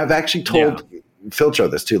 and I've actually told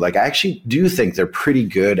Filtro this too. Like, I actually do think they're pretty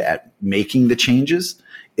good at making the changes.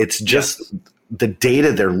 It's just the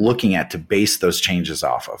data they're looking at to base those changes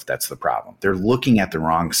off of. That's the problem. They're looking at the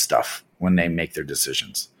wrong stuff when they make their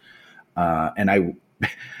decisions. And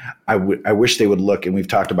I wish they would look, and we've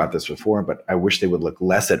talked about this before, but I wish they would look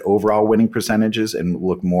less at overall winning percentages and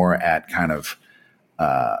look more at kind of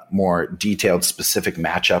more detailed, specific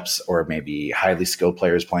matchups, or maybe highly skilled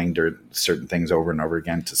players playing certain things over and over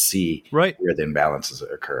again to see where the imbalances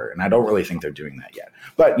occur. And I don't really think they're doing that yet.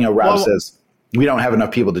 But Rob says we don't have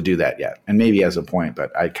enough people to do that yet, and maybe as a point,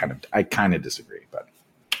 but I kind of disagree. But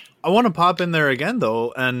I want to pop in there again,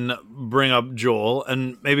 though, and bring up Joel,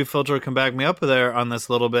 and maybe Filter can back me up there on this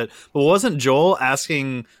a little bit. But wasn't Joel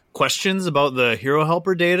asking questions about the Hero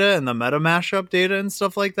Helper data and the meta mashup data and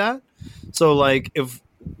stuff like that. So like if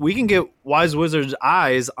we can get Wise Wizard's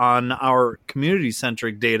eyes on our community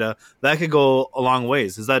centric data, that could go a long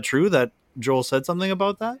ways. Is that true that Joel said something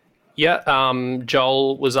about that? Yeah,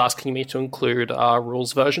 Joel was asking me to include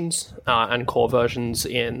rules versions and core versions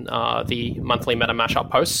in the monthly meta mashup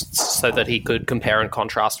posts so that he could compare and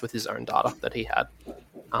contrast with his own data that he had.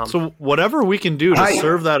 So whatever we can do to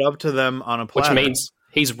serve that up to them on a platter. Which means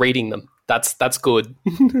he's reading them. That's good.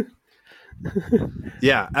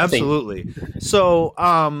 Yeah, absolutely. So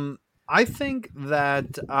I think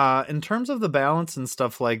that in terms of the balance and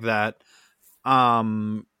stuff like that,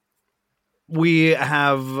 we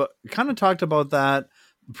have kind of talked about that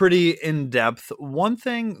pretty in depth. One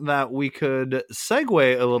thing that we could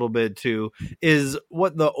segue a little bit to is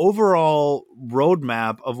what the overall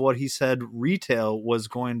roadmap of what he said retail was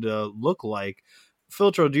going to look like.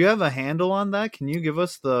 Filtro, do you have a handle on that? Can you give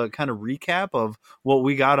us the kind of recap of what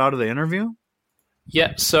we got out of the interview?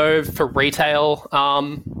 Yeah, so for retail,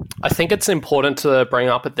 I think it's important to bring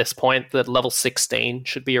up at this point that level 16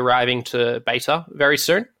 should be arriving to beta very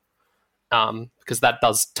soon, because that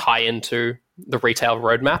does tie into the retail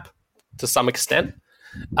roadmap to some extent.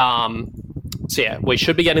 So yeah, we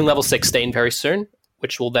should be getting level 16 very soon,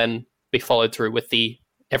 which will then be followed through with the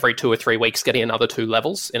every 2 or 3 weeks getting another 2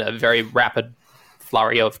 levels in a very rapid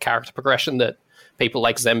flurry of character progression that people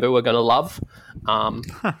like Zembu are going to love.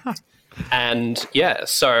 And yeah,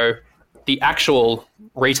 so the actual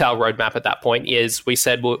retail roadmap at that point is he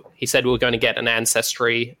said we were going to get an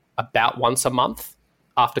ancestry about once a month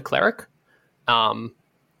after Cleric.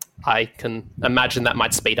 I can imagine that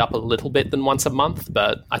might speed up a little bit than once a month,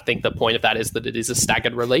 but I think the point of that is that it is a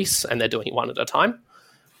staggered release and they're doing it one at a time.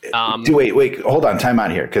 Wait, hold on, time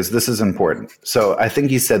out here, because this is important. So I think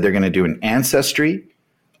he said they're going to do an ancestry,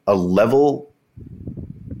 a level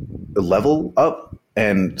up,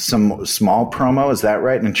 and some small promo. Is that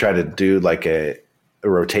right? And try to do like a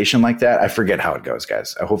rotation like that. I forget how it goes,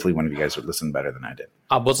 guys. Hopefully, one of you guys would listen better than I did.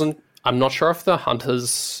 I'm not sure if the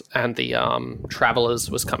Hunters and the Travelers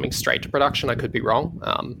was coming straight to production. I could be wrong.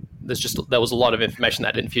 There was a lot of information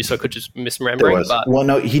that interview, so I could just misremembering. But well,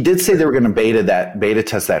 no, he did say they were going to beta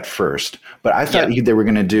test that first, but I thought they were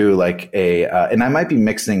going to do like and I might be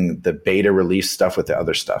mixing the beta release stuff with the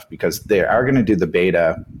other stuff, because they are going to do the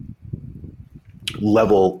beta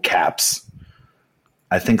level caps.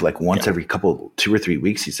 I think like once every 2 or 3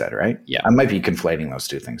 weeks, he said, right? Yeah. I might be conflating those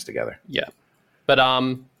two things together. Yeah. But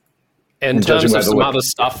in terms of some other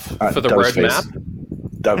stuff for the roadmap,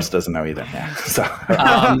 Dubs doesn't know either. Yeah. So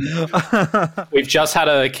we've just had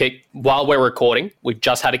while we're recording, we've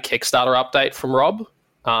just had a Kickstarter update from Rob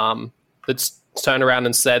that's turned around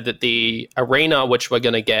and said that the arena, which we're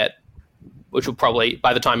going to get, which will probably,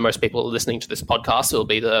 by the time most people are listening to this podcast, it'll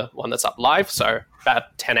be the one that's up live. So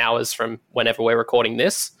about 10 hours from whenever we're recording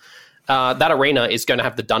this, that arena is going to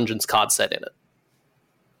have the Dungeons card set in it.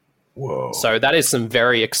 Whoa. So that is some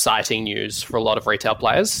very exciting news for a lot of retail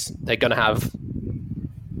players. They're going to have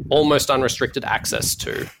almost unrestricted access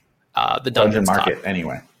to the Dungeons market card.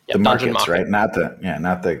 Anyway. Yeah, the markets, market. Right? Not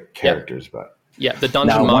the characters, but yeah, the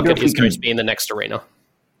dungeon market is going to be in the next arena.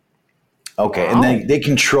 Okay, wow. And they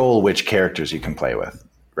control which characters you can play with,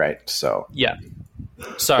 right? So yeah,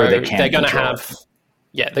 so they're going to have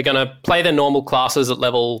they're going to play their normal classes at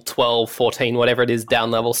level 12, 14, whatever it is, down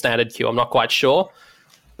level standard queue. I'm not quite sure.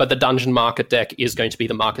 But the dungeon market deck is going to be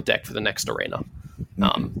the market deck for the next arena.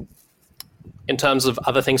 Mm-hmm. In terms of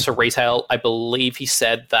other things for retail, I believe he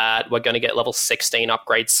said that we're going to get level 16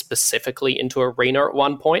 upgrades specifically into arena at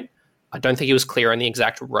one point. I don't think he was clear on the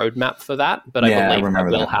exact roadmap for that, but I believe that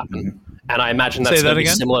will happen. Mm-hmm. And I imagine that's going to be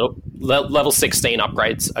similar. Level 16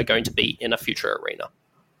 upgrades are going to be in a future arena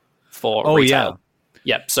for retail.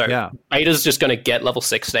 Yep. So Beta's just going to get level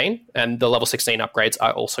 16, and the level 16 upgrades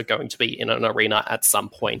are also going to be in an arena at some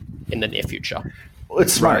point in the near future. Well,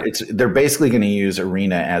 it's smart. They're basically going to use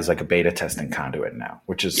arena as like a beta testing conduit now,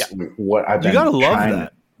 which is what I've been. You gotta love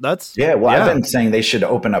that. That's I've been saying they should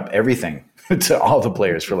open up everything to all the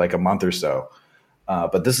players for like a month or so.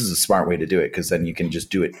 But this is a smart way to do it, because then you can just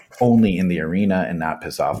do it only in the arena and not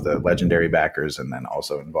piss off the legendary backers, and then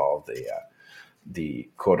also involve the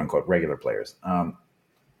quote unquote regular players.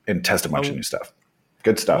 And test a bunch of new stuff.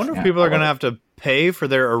 Good stuff. I wonder if people are going to have to pay for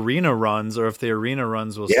their arena runs, or if the arena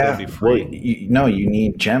runs will still be free. Well, you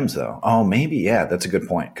need gems, though. Oh, maybe. Yeah, that's a good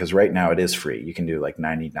point. Because right now it is free. You can do like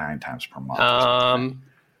 99 times per month.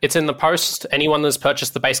 It's in the post. Anyone that's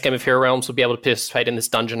purchased the base game of Hero Realms will be able to participate in this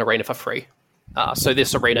dungeon arena for free. So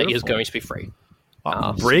this arena is going to be free.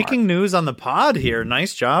 Breaking news on the pod here.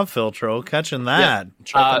 Nice job, Filtro, catching that.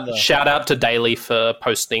 Shout out to Daly for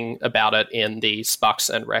posting about it in the Sparks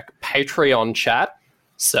and Rec Patreon chat.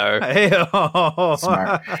 So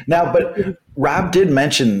Smart. Now, but Rob did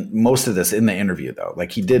mention most of this in the interview, though.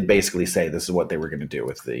 Like, he did basically say this is what they were going to do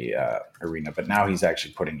with the arena, but now he's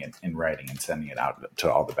actually putting it in writing and sending it out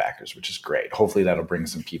to all the backers, which is great. Hopefully that'll bring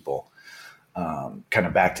some people kind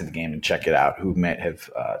of back to the game and check it out who might have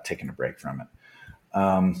taken a break from it.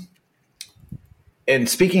 And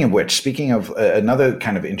speaking of another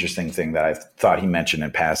kind of interesting thing that I thought he mentioned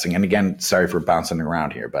in passing, and again, sorry for bouncing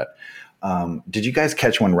around here, but did you guys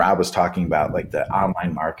catch when Rob was talking about like the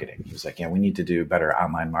online marketing? He was like, yeah, we need to do better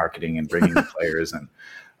online marketing and bringing the players and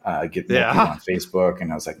get more people on Facebook.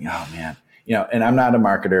 And I was like, oh man, and I'm not a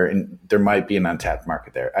marketer, and there might be an untapped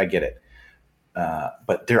market there. I get it.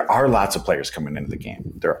 But there are lots of players coming into the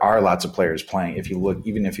game. There are lots of players playing.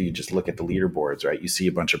 Even if you just look at the leaderboards, right, you see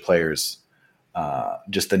a bunch of players,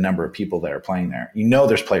 just the number of people that are playing there.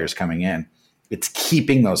 There's players coming in. It's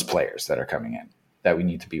keeping those players that are coming in that we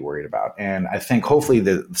need to be worried about. And I think hopefully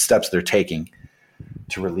the steps they're taking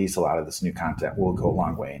to release a lot of this new content will go a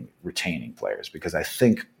long way in retaining players, because I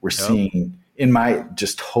think we're seeing, in my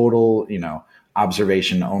just total,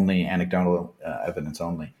 observation only, anecdotal evidence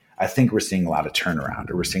only, I think we're seeing a lot of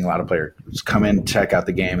turnaround, or we're seeing a lot of players come in, check out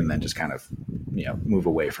the game, and then just kind of, move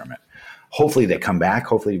away from it. Hopefully they come back.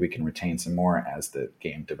 Hopefully we can retain some more as the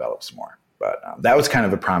game develops more. But that was kind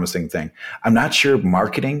of a promising thing. I'm not sure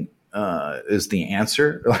marketing is the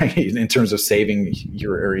answer, like in terms of saving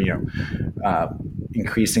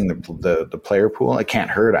increasing the player pool. It can't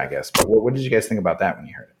hurt, I guess. But what did you guys think about that when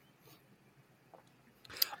you heard it?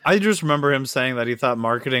 I just remember him saying that he thought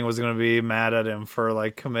marketing was going to be mad at him for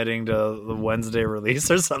like committing to the Wednesday release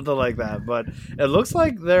or something like that. But it looks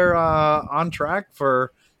like they're on track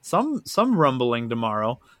for some rumbling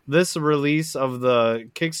tomorrow. This release of the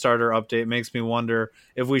Kickstarter update makes me wonder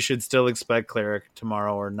if we should still expect Cleric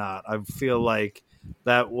tomorrow or not. I feel like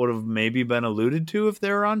that would have maybe been alluded to if they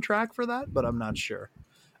were on track for that, but I'm not sure.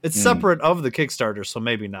 It's separate of the Kickstarter, so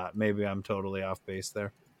maybe not. Maybe I'm totally off base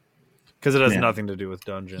there. Because it has nothing to do with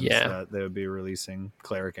Dungeons. That they would be releasing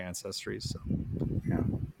Cleric Ancestries. So. Yeah.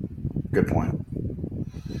 Good point.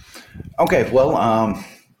 Okay, well,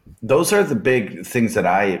 those are the big things that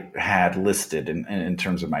I had listed in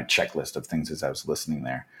terms of my checklist of things as I was listening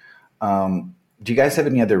there. Do you guys have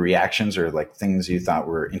any other reactions or like things you thought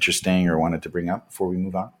were interesting or wanted to bring up before we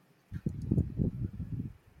move on?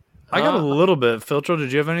 I got a little bit. Filtro,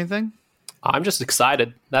 did you have anything? I'm just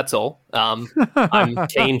excited. That's all. I'm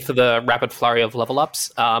keen for the rapid flurry of level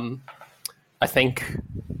ups. I think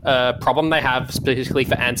a problem they have specifically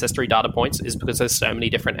for ancestry data points is because there's so many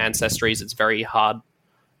different ancestries. It's very hard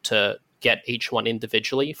to get each one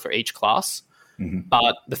individually for each class. Mm-hmm.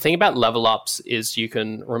 But the thing about level ups is you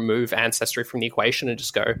can remove ancestry from the equation and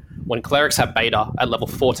just go, when clerics have beta at level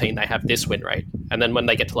 14, they have this win rate. And then when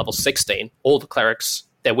they get to level 16, all the clerics,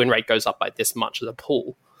 their win rate goes up by this much as a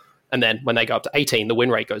pool. And then when they go up to 18, the win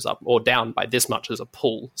rate goes up or down by this much as a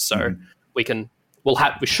pool. So we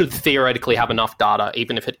should theoretically have enough data,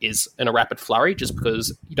 even if it is in a rapid flurry, just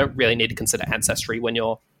because you don't really need to consider ancestry when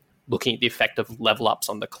you're looking at the effect of level ups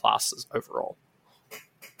on the classes overall.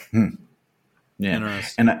 Yeah.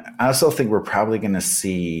 And I also think we're probably going to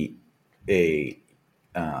see a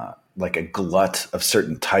glut of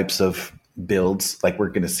certain types of builds. Like we're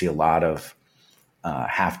going to see a lot of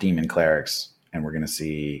half demon clerics, and we're going to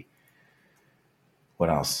see what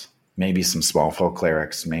else? Maybe some small folk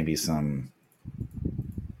clerics, maybe some.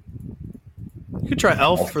 You could try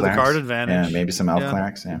elf for clerics. The card advantage. Yeah, maybe some elf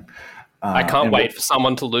clerics. Yeah. I can't wait for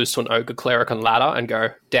someone to lose to an ogre cleric on ladder and go,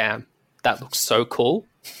 damn, that looks so cool.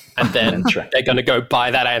 And then they're going to go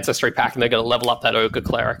buy that ancestry pack and they're going to level up that ogre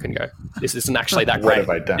cleric and go, this isn't actually that great. What have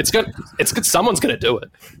I done? It's good. Someone's going to do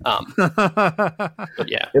it. But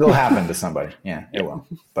yeah, it'll happen to somebody. Yeah, it will.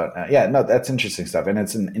 But that's interesting stuff. And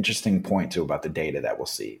it's an interesting point too about the data that we'll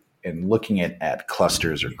see. And looking at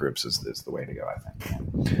clusters or groups is the way to go, I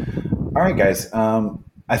think. Yeah. All right, guys.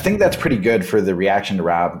 I think that's pretty good for the reaction to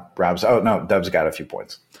Rob's. Oh, no, Dub's got a few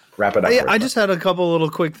points. Wrap it up. I just had a couple little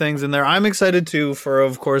quick things in there. I'm excited too for,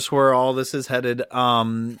 of course, where all this is headed.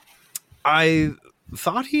 I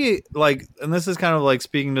thought and this is kind of like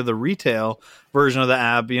speaking to the retail version of the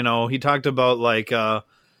app. He talked about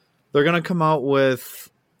they're going to come out with.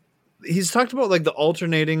 He's talked about the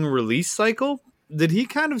alternating release cycle. Did he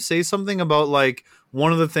kind of say something about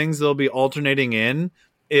one of the things they'll be alternating in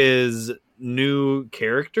is new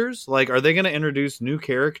characters? Are they going to introduce new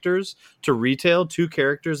characters to retail, 2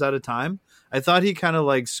 characters at a time? I thought he kind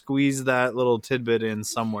of squeezed that little tidbit in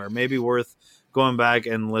somewhere. Maybe worth going back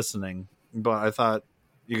and listening, but I thought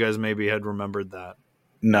you guys maybe had remembered that.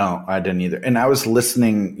 No, I didn't either. And I was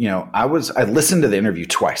listening, I listened to the interview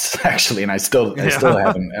twice actually, and I still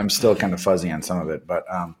haven't. I'm still kind of fuzzy on some of it, but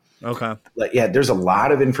okay. There's a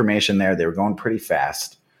lot of information there. They were going pretty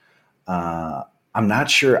fast. I'm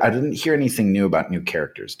not sure. I didn't hear anything new about new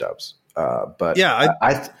characters, Dubs. But yeah,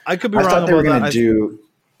 I could be wrong. I thought they were going to do.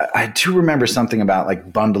 I do remember something about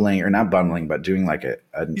like bundling, or not bundling, but doing like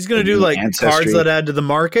he's going to do like ancestry. Cards that add to the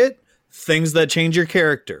market, things that change your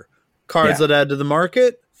character. Cards that add to the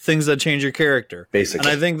market, things that change your character. Basically.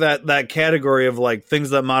 And I think that category of like things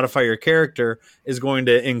that modify your character is going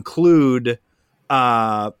to include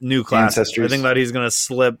new classes. I think that he's going to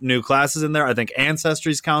slip new classes in there. I think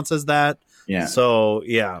Ancestries counts as that. Yeah. So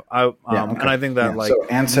and I think that like so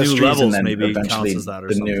Ancestries new levels and then maybe eventually counts as that or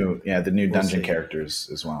the something. the new dungeon characters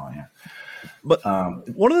as well. Yeah. But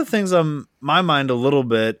one of the things on my mind a little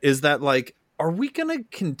bit is that like, are we going to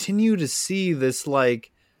continue to see this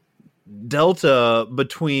like delta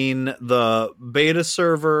between the beta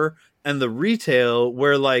server and the retail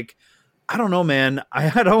where like, I don't know, man. I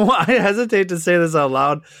hesitate to say this out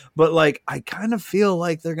loud, but like, I kind of feel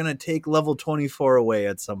like they're going to take level 24 away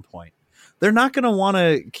at some point. They're not going to want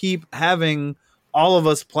to keep having all of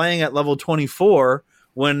us playing at level 24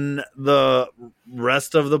 when the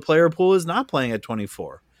rest of the player pool is not playing at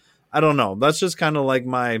 24. I don't know. That's just kind of like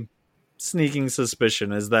my sneaking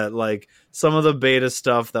suspicion, is that like some of the beta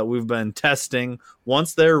stuff that we've been testing,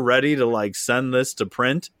 once they're ready to like send this to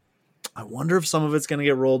print, I wonder if some of it's going to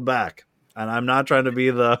get rolled back. And I'm not trying to be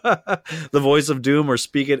the the voice of doom or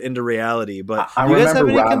speak it into reality, but do you guys have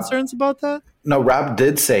any concerns about that? No, Rob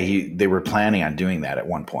did say they were planning on doing that at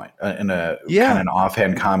one point in a kind of an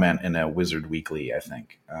offhand comment in a Wizard Weekly, I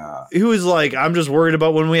think. He was like, I'm just worried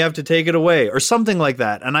about when we have to take it away or something like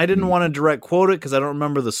that. And I didn't want to direct quote it because I don't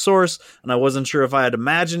remember the source and I wasn't sure if I had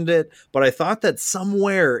imagined it, but I thought that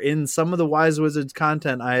somewhere in some of the Wise Wizards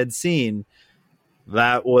content I had seen,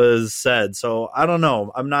 that was said. So I don't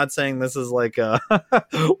know. I'm not saying this is like a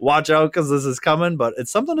watch out because this is coming, but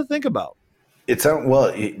it's something to think about.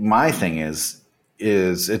 My thing is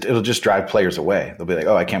it'll just drive players away. They'll be like,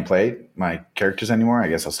 oh, I can't play my characters anymore. I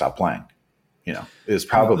guess I'll stop playing. Is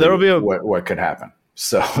probably what could happen.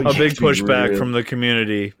 So a big pushback from the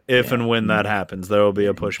community if and when that happens. There will be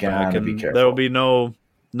a pushback, and there will be no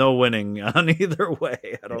winning on either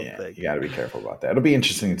way. I don't think. You got to be careful about that. It'll be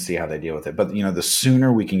interesting to see how they deal with it. But the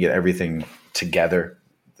sooner we can get everything together,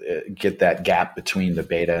 get that gap between the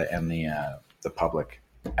beta and the public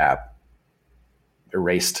app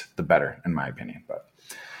erased, the better, in my opinion. But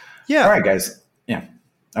yeah, all right, guys. Yeah.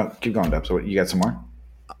 Oh, keep going, Dub. So you got some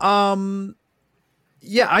more?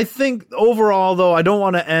 Yeah, I think overall, though, I don't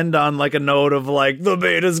want to end on like a note of like the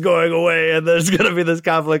beta's going away and there's going to be this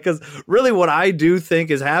conflict, because really what I do think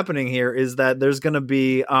is happening here is that there's going to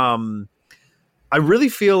be I really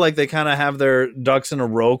feel like they kind of have their ducks in a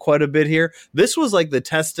row quite a bit here. This was like the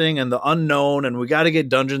testing and the unknown, and we got to get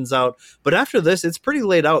dungeons out. But after this, it's pretty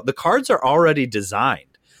laid out. The cards are already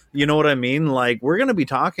designed. You know what I mean? Like, we're going to be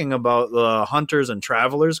talking about the Hunters and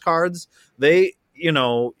Travelers cards. They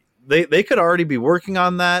could already be working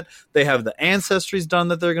on that. They have the Ancestries done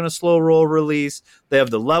that they're going to slow roll release. They have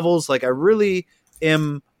the levels. Like, I really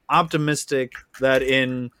am optimistic that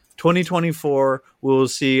in 2024 we'll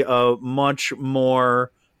see a much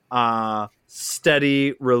more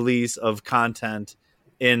steady release of content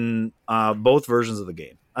in both versions of the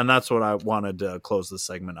game. And that's what I wanted to close this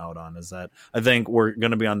segment out on, is that I think we're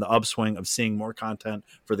going to be on the upswing of seeing more content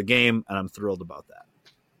for the game, and I'm thrilled about that.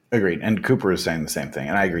 Agreed. And Cooper is saying the same thing,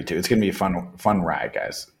 and I agree too. It's going to be a fun ride,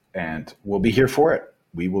 guys, and we'll be here for it.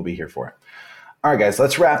 We will be here for it. All right, guys,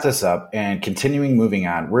 let's wrap this up and moving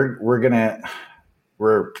on. We're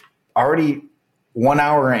already 1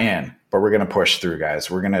 hour in, but we're going to push through, guys.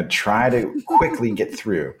 We're going to try to quickly get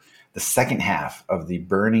through the second half of the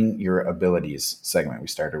Burning Your Abilities segment. We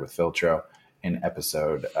started with Filtro in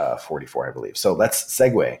episode 44, I believe. So let's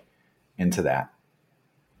segue into that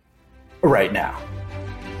right now.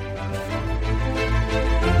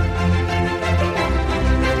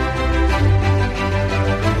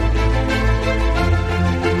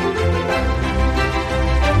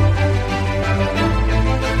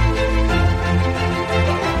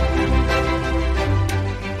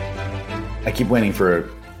 I keep waiting for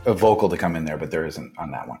a vocal to come in there, but there isn't on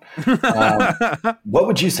that one. What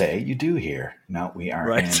would you say you do here? No, we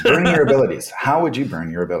are in Burning Your Abilities. How would you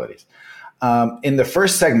burn your abilities? In the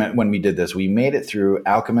first segment, when we did this, we made it through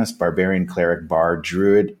Alchemist, Barbarian, Cleric, Bard,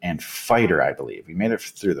 Druid, and Fighter, I believe. We made it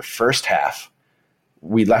through the first half.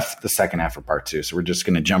 We left the second half for part two, so we're just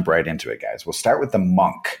going to jump right into it, guys. We'll start with the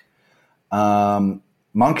Monk.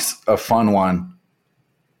 Monk's a fun one.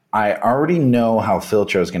 I already know how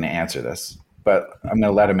Filtro is going to answer this, but I'm going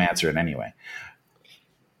to let him answer it anyway.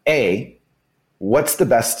 A, what's the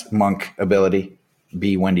best Monk ability?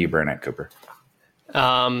 B, when do you burn it, Cooper?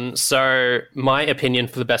 So my opinion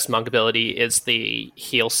for the best Monk ability is the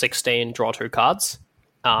heal 16, draw 2 cards.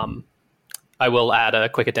 I will add a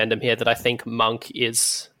quick addendum here that I think Monk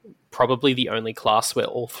is probably the only class where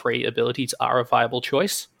all 3 abilities are a viable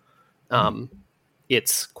choice.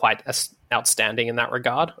 It's quite outstanding in that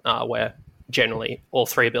regard, where generally all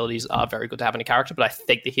 3 abilities are very good to have in a character, but I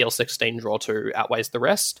think the heal 16, draw 2 outweighs the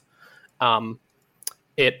rest.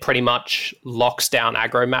 It pretty much locks down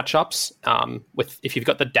aggro matchups. If you've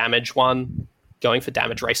got the damage one, going for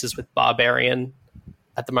damage races with Barbarian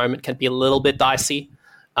at the moment can be a little bit dicey.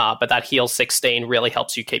 But that heal 16 really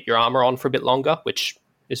helps you keep your armor on for a bit longer, which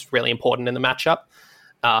is really important in the matchup.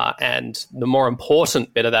 And the more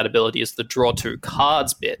important bit of that ability is the draw 2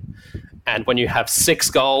 cards bit. And when you have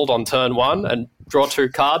 6 gold on turn 1 and draw 2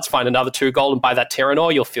 cards, find another 2 gold and buy that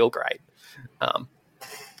Tyrannor, you'll feel great.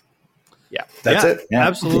 That's it. Yeah.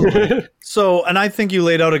 Absolutely. So, and I think you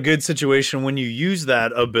laid out a good situation when you use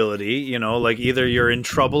that ability, you know, like either you're in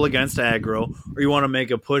trouble against aggro or you want to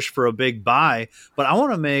make a push for a big buy. But I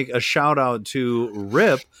want to make a shout out to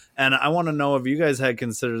Rip, and I want to know if you guys had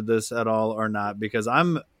considered this at all or not, because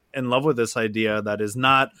I'm in love with this idea that is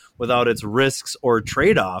not without its risks or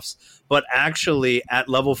trade-offs, but actually at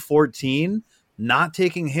level 14, not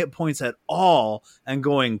taking hit points at all and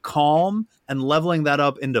going calm and leveling that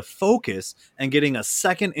up into focus and getting a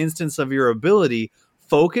second instance of your ability.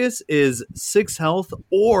 Focus is 6 health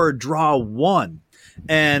or draw 1.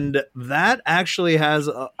 And that actually has,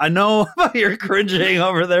 I know you're cringing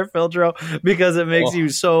over there, Filtro, because it makes you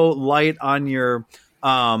so light on your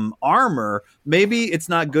armor. Maybe it's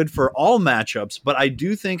not good for all matchups, but I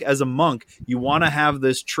do think as a monk, you want to have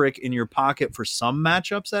this trick in your pocket for some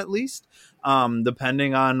matchups at least,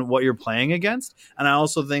 depending on what you're playing against. And I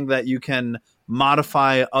also think that you can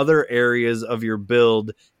modify other areas of your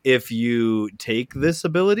build if you take this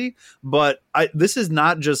ability. But this is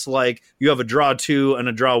not just like you have a draw 2 and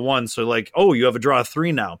a draw 1. So like, oh, you have a draw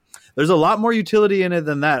 3 now. There's a lot more utility in it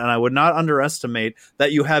than that. And I would not underestimate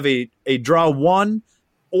that you have a draw 1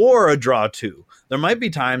 or a draw 2. There might be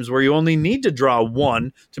times where you only need to draw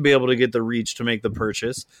 1 to be able to get the reach to make the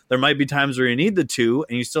purchase. There might be times where you need the 2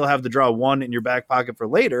 and you still have the draw 1 in your back pocket for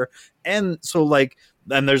later. And so like,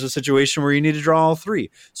 then there's a situation where you need to draw all 3.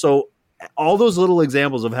 So all those little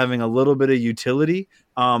examples of having a little bit of utility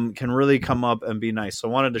can really come up and be nice. So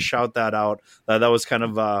I wanted to shout that out. That was kind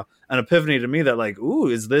of an epiphany to me that like, ooh,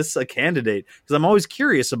 is this a candidate? Because I'm always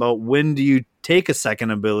curious about when do you take a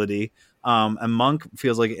second ability, and Monk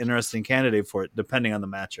feels like an interesting candidate for it, depending on the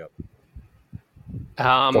matchup.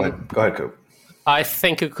 Go ahead, Coop. I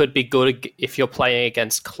think it could be good if you're playing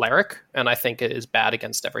against Cleric, and I think it is bad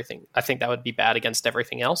against everything. I think that would be bad against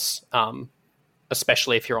everything else,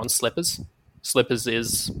 especially if you're on Slippers. Slippers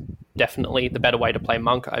is definitely the better way to play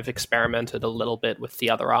Monk. I've experimented a little bit with the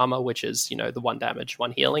other armor, which is, you know, the 1 damage,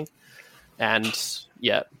 1 healing. And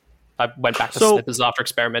yeah, I went back to Slippers after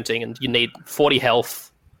experimenting, and you need 40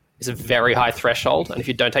 health is a very high threshold. And if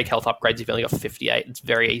you don't take health upgrades, you've only got 58. It's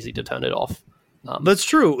very easy to turn it off. That's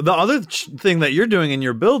true. The other thing that you're doing in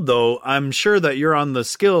your build, though, I'm sure that you're on the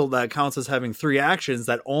skill that counts as having 3 actions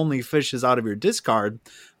that only fishes out of your discard.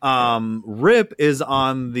 Rip is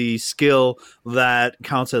on the skill that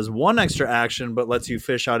counts as 1 extra action, but lets you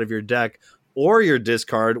fish out of your deck or your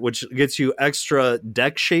discard, which gets you extra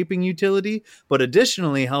deck shaping utility, but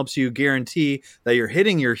additionally helps you guarantee that you're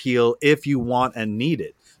hitting your heal if you want and need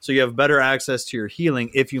it. So you have better access to your healing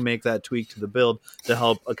if you make that tweak to the build to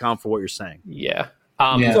help account for what you're saying. Yeah.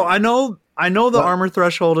 So I know the armor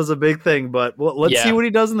threshold is a big thing, but let's see what he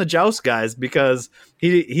does in the joust, guys, because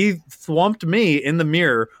he thwumped me in the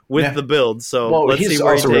mirror with the build. So let's see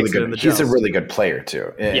where he takes it in the joust. He's a really good player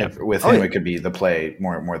too. With him, it could be the play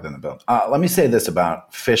more than the build. Let me say this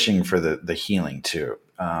about fishing for the healing too.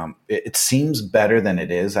 It seems better than it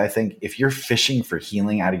is. I think if you're fishing for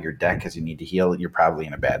healing out of your deck because you need to heal, you're probably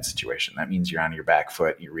in a bad situation. That means you're on your back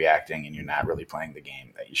foot, you're reacting, and you're not really playing the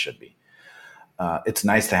game that you should be. It's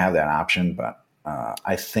nice to have that option, but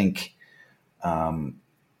I think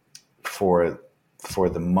for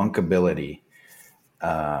the monk ability,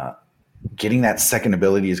 getting that second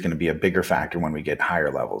ability is going to be a bigger factor when we get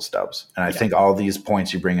higher levels, Dubs. And I think all these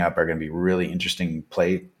points you bring up are going to be really interesting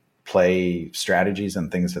play strategies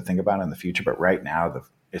and things to think about in the future. But right now,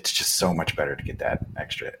 it's just so much better to get that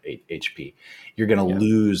extra 8 HP. You're going to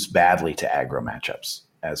lose badly to aggro matchups.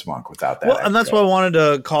 as Monk without that. Well, and that's what I wanted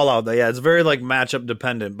to call out. That it's very like matchup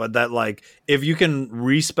dependent, but that like if you can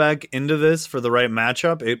respec into this for the right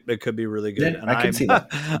matchup, it could be really good. Yeah, and I can see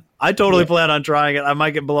that. I totally plan on trying it. I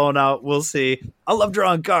might get blown out. We'll see. I love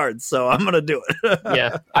drawing cards, so I'm gonna do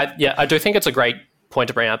it. I do think it's a great point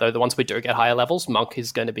to bring out though. The once we do get higher levels, Monk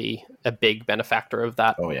is going to be a big benefactor of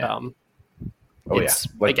that. Oh yeah.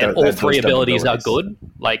 Like again, all three abilities are good.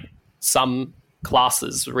 Like some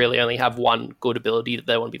classes really only have one good ability that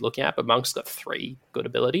they want to be looking at, but Monk's got 3 good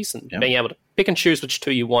abilities, and being able to pick and choose which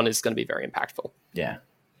 2 you want is going to be very impactful. Yeah,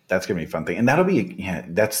 that's going to be a fun thing. And that'll be,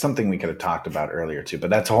 that's something we could have talked about earlier too, but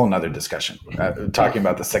that's a whole nother discussion, talking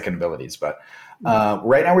about the second abilities. But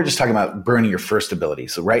right now we're just talking about burning your first ability.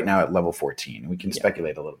 So right now at level 14, we can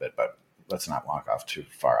speculate a little bit, but let's not walk off too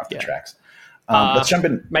far off the tracks. Let's jump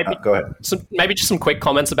in. Maybe, go ahead. Maybe just some quick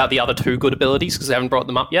comments about the other 2 good abilities because I haven't brought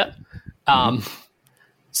them up yet.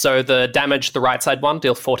 So the damage, the right side one,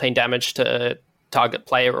 deal 14 damage to target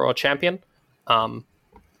player or champion. And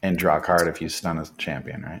draw a card if you stun a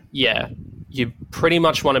champion, right? Yeah. You pretty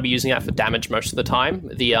much want to be using that for damage most of the time.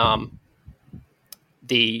 If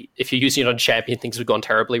you're using it on a champion, things have gone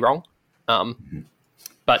terribly wrong.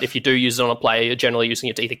 But if you do use it on a player, you're generally using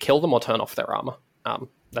it to either kill them or turn off their armor.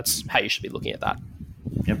 That's how you should be looking at that.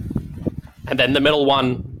 Yep. And then the middle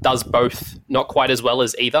one does both, not quite as well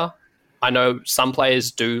as either. I know some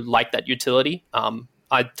players do like that utility.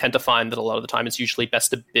 I tend to find that a lot of the time it's usually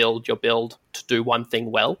best to build your build to do one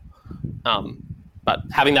thing well. But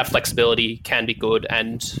having that flexibility can be good,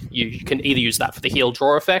 and you can either use that for the heal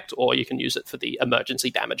draw effect or you can use it for the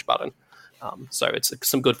emergency damage button. So it's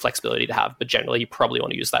some good flexibility to have, but generally you probably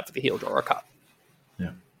want to use that for the heal draw or cut.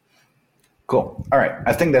 Yeah. Cool. All right.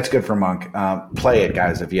 I think that's good for Monk. Play it,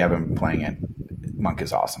 guys, if you haven't been playing it. Monk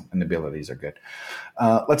is awesome, and the abilities are good.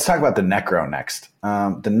 Let's talk about the Necro next.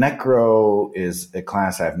 The Necro is a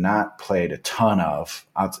class I've not played a ton of,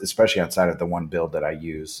 especially outside of the one build that I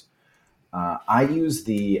use. I use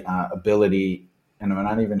the ability, and I'm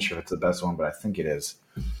not even sure if it's the best one, but I think it is,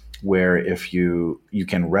 where if you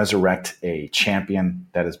can resurrect a champion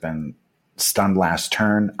that has been stunned last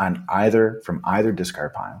turn on from either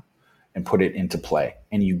discard pile and put it into play.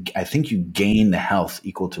 And I think you gain the health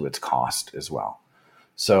equal to its cost as well.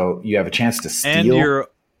 So you have a chance to steal. And your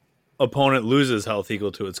opponent loses health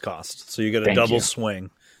equal to its cost. So you get a double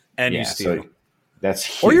swing and you steal. So that's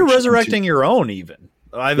huge. Or you're resurrecting your own even.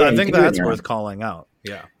 I think that's worth calling out.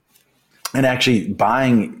 Yeah. And actually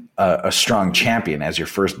buying a strong champion as your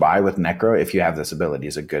first buy with Necro, if you have this ability,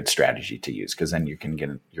 is a good strategy to use, because then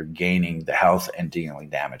you're gaining the health and dealing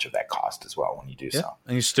damage of that cost as well when you do so.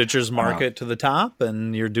 And you Stitcher's mark it to the top,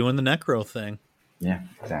 and you're doing the Necro thing. Yeah,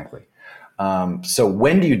 exactly. So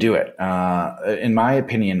when do you do it? In my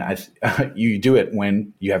opinion, you do it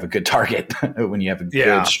when you have a good target, when you have a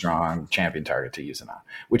good, strong champion target to use it on,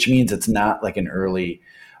 which means it's not like an early.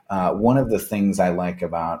 One of the things I like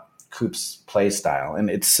about Coop's play style, and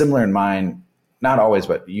it's similar in mine, not always,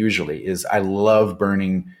 but usually, is I love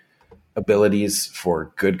burning abilities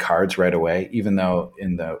for good cards right away, even though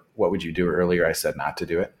in the what would you do earlier I said not to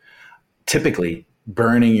do it. Typically,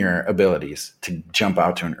 burning your abilities to jump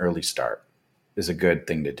out to an early start is a good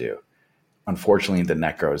thing to do. Unfortunately, the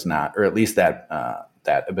Necro is not, or at least that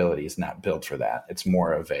ability is not built for that. It's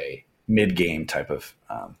more of a mid-game type of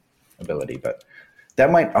ability, but that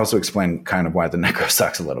might also explain kind of why the Necro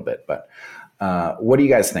sucks a little bit. But what do you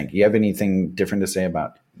guys think? Do you have anything different to say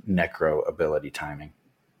about Necro ability timing?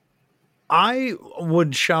 I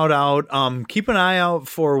would shout out, keep an eye out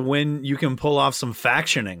for when you can pull off some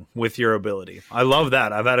factioning with your ability. I love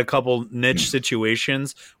that. I've had a couple niche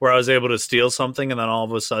situations where I was able to steal something and then all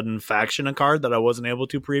of a sudden faction a card that I wasn't able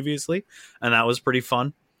to previously. And that was pretty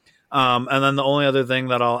fun. And then the only other thing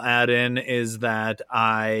that I'll add in is that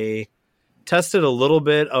I tested a little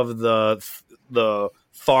bit of the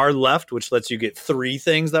far left, which lets you get 3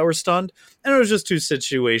 things that were stunned. And it was just too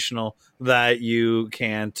situational that you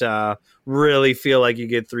can't really feel like you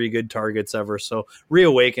get 3 good targets ever. So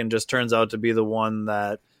Reawaken just turns out to be the one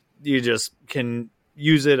that you just can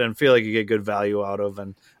use it and feel like you get good value out of.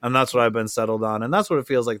 And that's what I've been settled on. And that's what it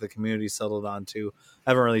feels like the community settled on too.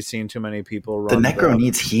 I haven't really seen too many people run. The Necro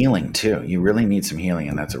needs healing too. You really need some healing,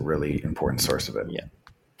 and that's a really important source of it. Yeah.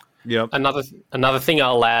 Yep. Another thing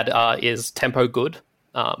I'll add is tempo good.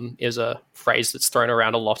 Is a phrase that's thrown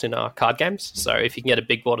around a lot in card games. So if you can get a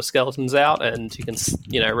big board of skeletons out and you can,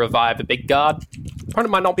 revive a big guard, the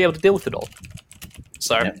opponent might not be able to deal with it all.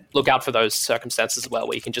 So look out for those circumstances as well,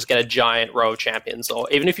 where you can just get a giant row of champions, or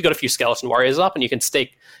even if you've got a few skeleton warriors up and you can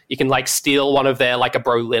steal one of their, like a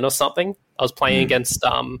Brolin or something. I was playing against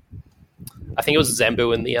I think it was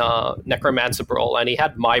Zembu in the Necromancer Brawl, and he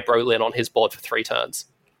had my Brolin on his board for 3 turns.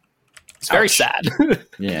 It's very sad.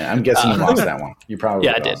 Yeah, I'm guessing you lost that one. You probably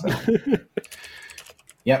Yeah, I lost did. that one.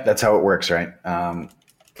 Yep, that's how it works, right?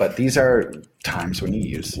 But these are times when you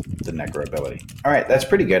use the Necro ability. All right, that's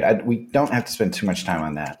pretty good. We don't have to spend too much time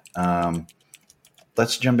on that.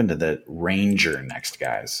 Let's jump into the Ranger next,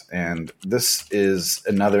 guys. And this is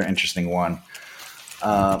another interesting one.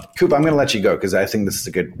 Coop, I'm going to let you go because I think this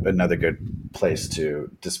is another good place to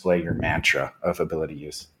display your mantra of ability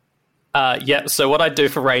use. Yeah, so what I do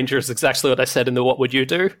for Ranger is exactly what I said in the What Would You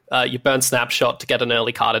Do? You burn Snapshot to get an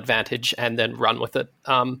early card advantage and then run with it.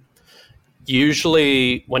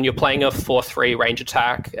 Usually when you're playing a 4-3 range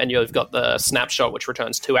attack and you've got the Snapshot, which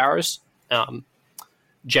returns 2 arrows,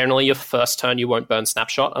 generally your first turn you won't burn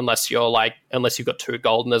Snapshot unless you've got 2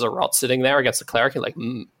 gold and there's a rot sitting there against a cleric. You're like,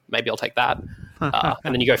 maybe I'll take that. And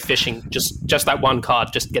then you go fishing, just that one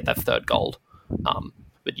card, just to get that 3rd gold.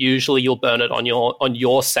 But usually you'll burn it on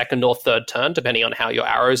your second or third turn, depending on how your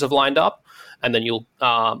arrows have lined up. And then you'll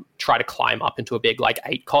try to climb up into a big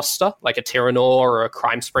 8 coster, like a Tyrannor or a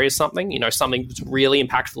Crime Spree or something. Something that's really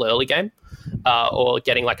impactful early game, or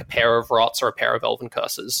getting a pair of Rots or a pair of Elven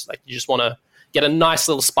Curses. You just want to get a nice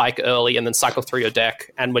little spike early and then cycle through your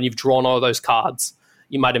deck. And when you've drawn all those cards,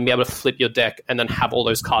 you might even be able to flip your deck and then have all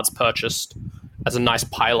those cards purchased as a nice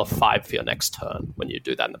pile of 5 for your next turn when you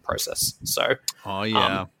do that in the process. So,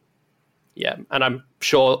 yeah, and I'm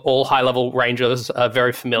sure all high-level Rangers are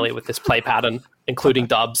very familiar with this play pattern, including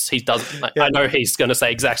Dubs. I know he's going to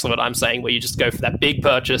say exactly what I'm saying, where you just go for that big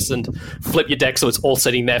purchase and flip your deck so it's all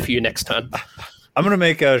sitting there for you next turn. I'm going to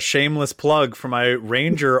make a shameless plug for my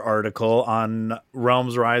Ranger article on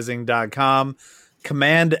realmsrising.com.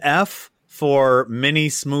 Command F for mini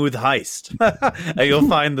smooth heist. And you'll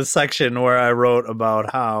find the section where I wrote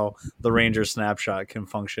about how the Ranger Snapshot can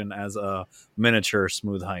function as a miniature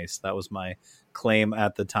smooth heist. That was my claim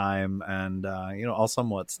at the time, and I'll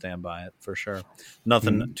somewhat stand by it for sure.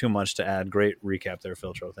 Nothing too much to add. Great recap there,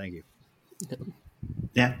 Filtro. Thank you.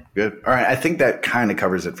 Yeah, good. All right, I think that kind of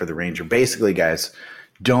covers it for the Ranger. Basically, guys,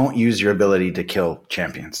 don't use your ability to kill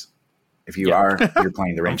champions. If you are, you're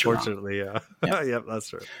playing the Ranger. Unfortunately, yeah. Yep, that's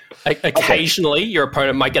true. Occasionally, your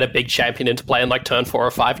opponent might get a big champion into play in turn 4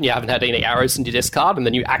 or 5, and you haven't had any arrows in your discard, and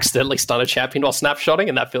then you accidentally stun a champion while snapshotting,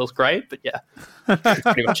 and that feels great. But yeah,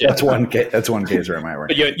 pretty much it. That's one case where I might work.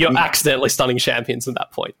 But you're accidentally stunning champions at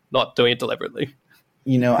that point, not doing it deliberately.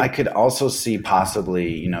 I could also see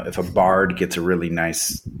possibly, if a bard gets a really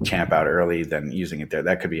nice champ out early, then using it there,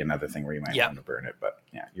 that could be another thing where you might want to burn it. But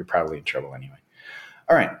yeah, you're probably in trouble anyway.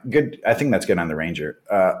 All right, good. I think that's good on the Ranger.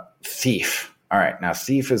 Thief. All right, now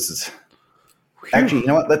Thief is actually. You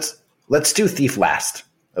know what? Let's do Thief last.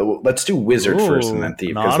 Let's do Wizard first, and then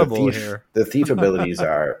Thief. Because the Thief abilities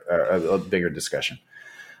are a bigger discussion.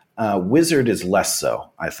 Wizard is less so,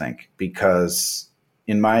 I think, because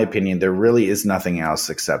in my opinion, there really is nothing else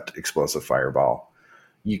except Explosive Fireball.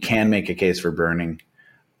 You can make a case for burning.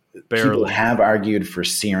 Barely. People have argued for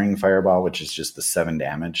Searing Fireball, which is just the 7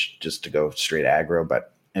 damage, just to go straight aggro.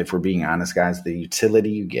 But if we're being honest, guys, the utility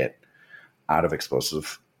you get out of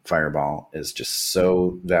Explosive Fireball is just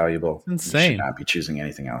so valuable. It's insane. You should not be choosing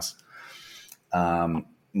anything else.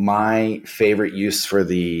 My favorite use for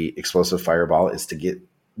the Explosive Fireball is to get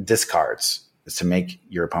discards, is to make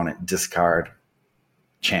your opponent discard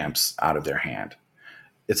champs out of their hand.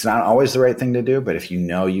 It's not always the right thing to do, but if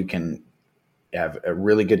you can have a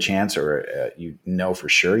really good chance, or for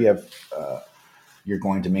sure you're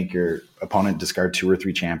going to make your opponent discard 2 or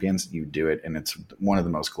 3 champions, you do it, and it's one of the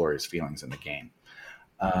most glorious feelings in the game.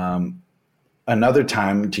 Another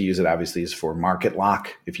time to use it, obviously, is for market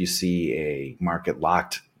lock. If you see a market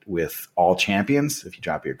locked with all champions, if you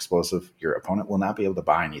drop your explosive, your opponent will not be able to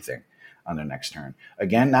buy anything on their next turn.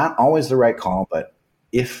 Again, not always the right call, but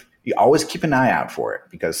if you always keep an eye out for it,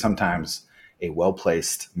 because sometimes a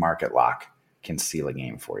well-placed market lock can seal a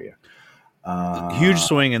game for you. Huge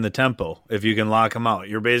swing in the tempo. If you can lock him out,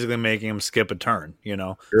 you're basically making him skip a turn.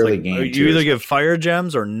 Early game. You either give fire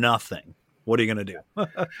gems or nothing. What are you going to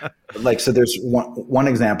do? So there's one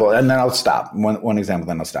example, and then I'll stop. One example,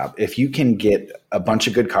 then I'll stop. If you can get a bunch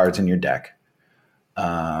of good cards in your deck,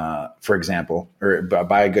 for example, or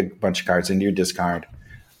buy a good bunch of cards into your discard,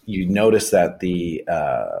 you notice that the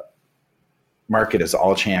market is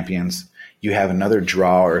all champions. You have another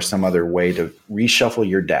draw or some other way to reshuffle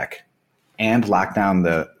your deck and lock down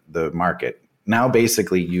the market. Now,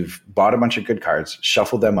 basically, you've bought a bunch of good cards,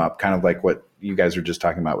 shuffled them up, kind of like what you guys were just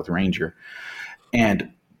talking about with Ranger,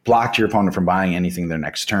 and blocked your opponent from buying anything their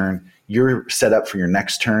next turn. You're set up for your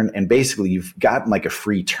next turn, and basically you've gotten a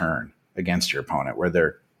free turn against your opponent where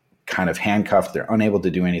they're kind of handcuffed. They're unable to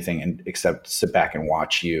do anything except sit back and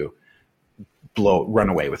watch you run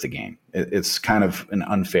away with the game. It's kind of an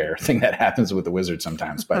unfair thing that happens with the Wizard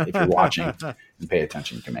sometimes, but if you're watching and pay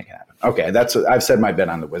attention, you can make it happen. Okay, I've said my bet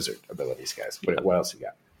on the Wizard abilities, guys. What else you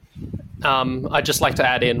got? I'd just like to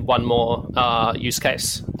add in one more use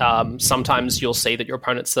case. Sometimes you'll see that your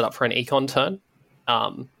opponent's set up for an econ turn.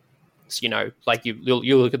 So, like you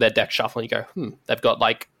look at their deck shuffle and you go, they've got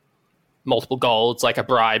like multiple golds, like a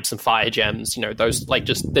bribe, some fire gems, those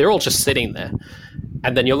they're all just sitting there.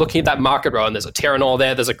 And then you're looking at that market row and there's a Tyrannor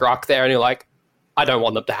there, there's a Grok there, and you're like, I don't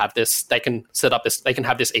want them to have this. They can set up this, they can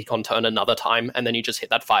have this econ turn another time, and then you just hit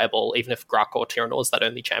that fireball, even if Grok or Tyrannor is that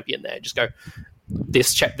only champion there. Just go,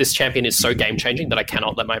 this champion is so game changing that I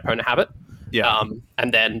cannot let my opponent have it. Yeah.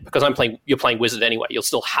 And then because you're playing Wizard anyway, you'll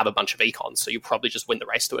still have a bunch of econs, so you probably just win the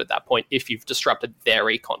race to it at that point if you've disrupted their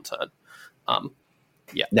econ turn.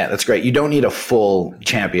 Yeah, that's great. You don't need a full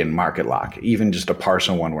champion market lock. Even just a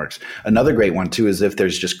partial one works. Another great one too is if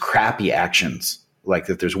there's just crappy actions, like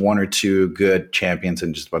if there's one or two good champions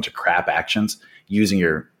and just a bunch of crap actions, using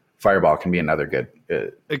your fireball can be another good.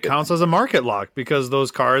 It counts as a market lock because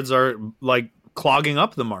those cards are like clogging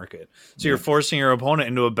up the market. So you're forcing your opponent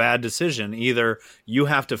into a bad decision. Either you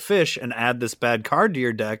have to fish and add this bad card to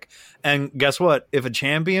your deck, and guess what? If a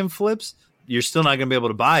champion flips, you're still not going to be able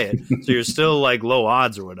to buy it. So you're still like low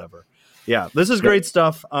odds or whatever. Yeah, this is great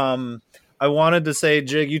stuff. I wanted to say,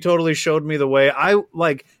 Jig, you totally showed me the way. I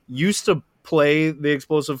used to play the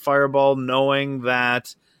explosive fireball knowing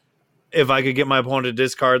that if I could get my opponent to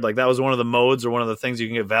discard, that was one of the modes or one of the things you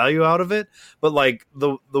can get value out of it. But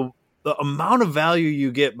the amount of value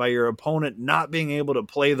you get by your opponent not being able to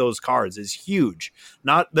play those cards is huge.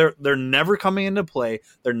 They're never coming into play.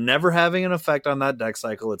 They're never having an effect on that deck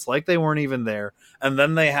cycle. It's like they weren't even there. And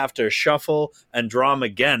then they have to shuffle and draw them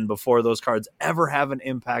again before those cards ever have an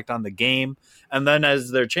impact on the game. And then as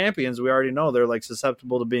their champions, we already know they're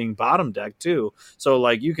susceptible to being bottom deck too. So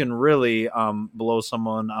you can really blow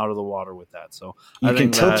someone out of the water with that. So you can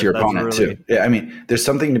tilt your opponent too. Yeah, I mean, there's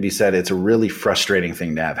something to be said. It's a really frustrating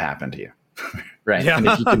thing to have happen to you, right? Yeah. And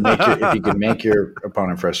if you can make your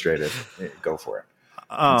opponent frustrated, go for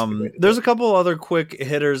it. There's a couple other quick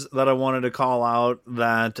hitters that I wanted to call out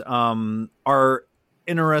that are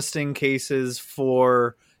interesting cases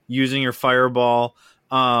for using your fireball.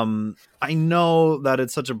 I know that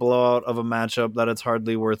it's such a blowout of a matchup that it's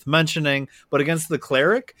hardly worth mentioning, but against the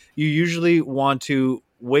cleric, you usually want to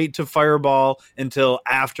wait to fireball until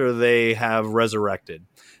after they have resurrected.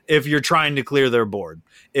 If you're trying to clear their board,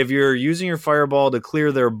 if you're using your fireball to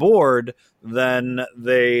clear their board, then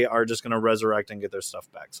they are just going to resurrect and get their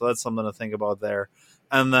stuff back. So that's something to think about there.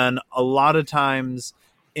 And then a lot of times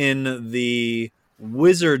in the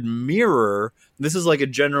Wizard mirror, this is a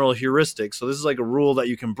general heuristic. So this is a rule that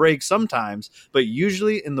you can break sometimes, but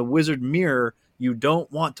usually in the Wizard mirror, you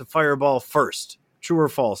don't want to fireball first. True or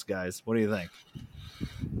false, guys? What do you think?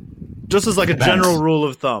 Just as a general rule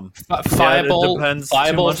of thumb.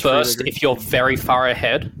 Fireball first if you're very far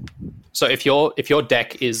ahead. So if your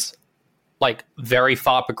deck is very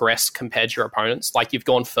far progressed compared to your opponents, you've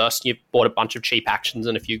gone first, you've bought a bunch of cheap actions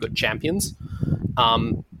and a few good champions,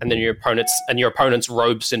 and then your opponent's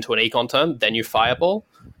robes into an econ turn, then you fireball.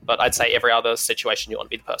 But I'd say every other situation you want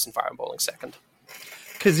to be the person fireballing second.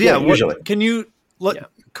 Because usually.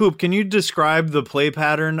 Coop, can you describe the play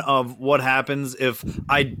pattern of what happens if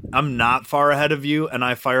I'm not far ahead of you and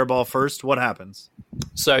I fireball first? What happens?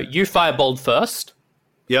 So you fireballed first.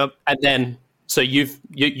 Yep. And then so you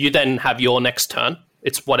then have your next turn.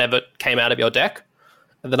 It's whatever came out of your deck.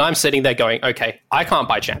 And then I'm sitting there going, okay, I can't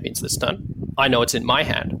buy champions this turn. I know it's in my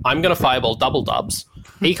hand. I'm going to fireball double dubs.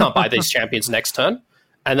 He can't buy these champions next turn.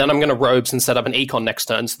 And then I'm going to robes and set up an econ next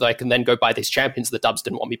turn so that I can then go buy these champions the dubs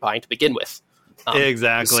didn't want me buying to begin with.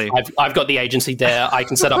 Exactly. I've got the agency there. I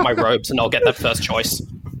can set up my robes and I'll get that first choice.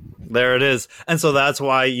 There it is. And so that's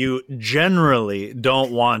why you generally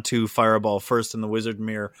don't want to fireball first in the Wizard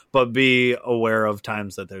mirror, but be aware of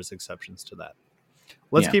times that there's exceptions to that.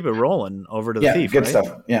 Let's keep it rolling over to the Thief. Good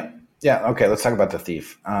stuff. Yeah. Okay. Let's talk about the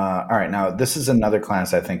Thief. All right. Now, this is another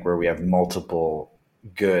class, I think, where we have multiple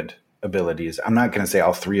good abilities. I'm not going to say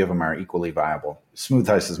all three of them are equally viable. Smooth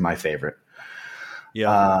Heist is my favorite.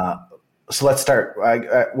 Yeah. So let's start.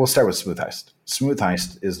 We'll start with Smooth Heist. Smooth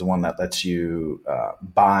Heist is the one that lets you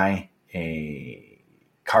buy a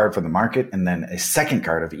card from the market and then a second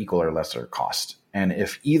card of equal or lesser cost. And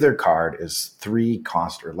if either card is 3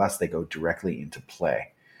 cost or less, they go directly into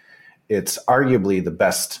play. It's arguably the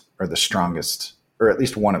best or the strongest, or at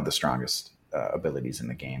least one of the strongest abilities in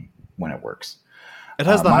the game when it works. It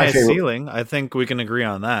has the highest ceiling. I think we can agree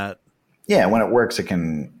on that. Yeah, when it works, it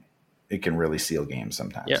can it can really seal games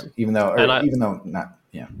sometimes. Yeah. Even though not.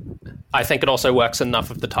 Yeah. I think it also works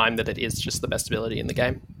enough of the time that it is just the best ability in the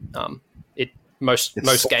game. Most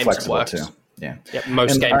games it works. Too. Yeah.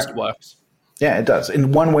 Most games it works. Yeah, it does.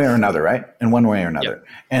 In one way or another, right? In one way or another. Yep.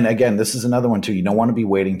 And again, this is another one too. You don't want to be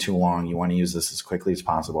waiting too long. You want to use this as quickly as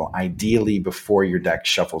possible. Ideally, before your deck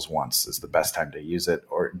shuffles once is the best time to use it,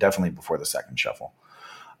 or definitely before the second shuffle.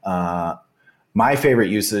 My favorite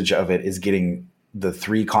usage of it is getting the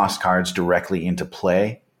 3 cost cards directly into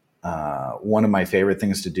play. One of my favorite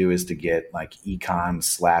things to do is to get like econ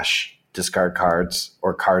 / discard cards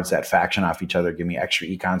or cards that faction off each other, give me extra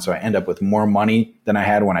econ. So I end up with more money than I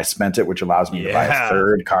had when I spent it, which allows me to buy a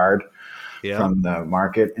third card from the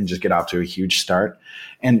market and just get off to a huge start.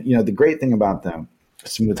 And, the great thing about the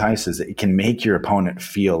Smooth Heist is that it can make your opponent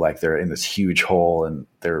feel like they're in this huge hole and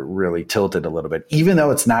they're really tilted a little bit, even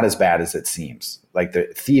though it's not as bad as it seems. Like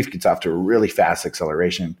the thief gets off to a really fast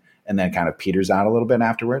acceleration and then kind of peters out a little bit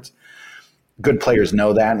afterwards. Good players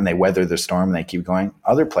know that and they weather the storm and they keep going.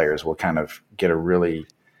 Other players will kind of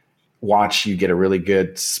watch you get a really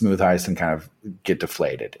good Smooth Heist and kind of get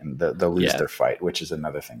deflated and they'll lose their fight, which is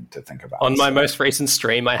another thing to think about. On my most recent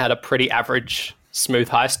stream, I had a pretty average Smooth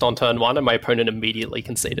Heist on turn 1 and my opponent immediately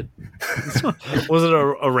conceded. Was it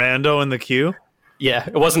a rando in the queue? Yeah,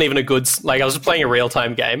 it wasn't even a good... I was playing a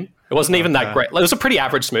real-time game. It wasn't even that great. It was a pretty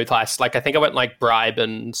average Smooth Heist. I think I went Bribe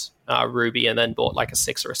and Ruby and then bought a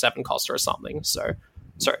 6 or a 7 coster or something.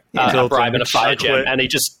 A Bribe and a Fire Gem. And he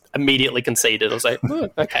just immediately conceded. I was like,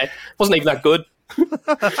 okay. It wasn't even that good.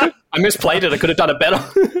 I misplayed it. I could have done it better.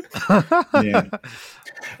 Yeah.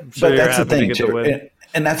 But that's the thing, too.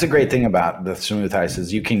 And that's a great thing about the Smooth Heist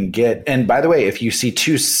is you can get – and by the way, if you see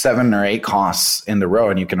 2 7 or 8 costs in the row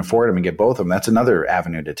and you can afford them and get both of them, that's another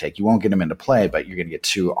avenue to take. You won't get them into play, but you're going to get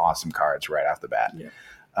 2 awesome cards right off the bat.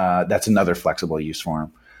 Yeah. That's another flexible use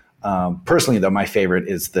for them. Personally, though, my favorite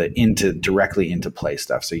is the directly into play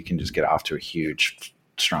stuff. So you can just get off to a huge,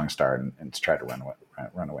 strong start and try to run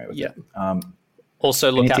away with it.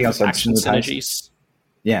 Also, look out for faction synergies.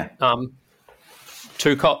 Yeah.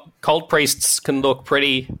 2 cold priests can look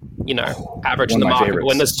pretty, average in the market. Favorites.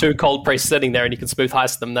 When there's 2 cold priests sitting there and you can Smooth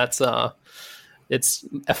Heist them, that's it's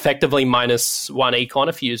effectively -1 econ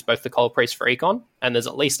if you use both the cold priest for econ, and there's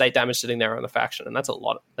at least 8 damage sitting there on the faction, and that's a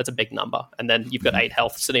lot. That's a big number. And then you've got 8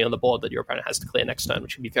 health sitting on the board that your opponent has to clear next turn,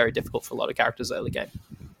 which can be very difficult for a lot of characters early game.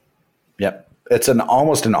 Yep, it's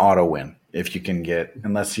almost an auto win if you can get,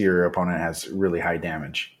 unless your opponent has really high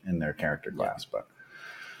damage in their character class, but.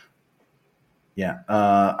 Yeah.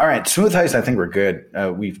 All right. Smooth Heist, I think we're good.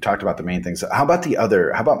 We've talked about the main things. How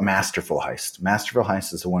about Masterful Heist? Masterful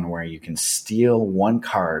Heist is the one where you can steal 1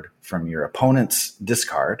 card from your opponent's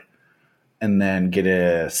discard and then get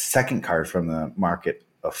a second card from the market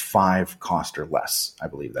of 5 cost or less. I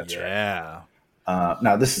believe that's right. Yeah.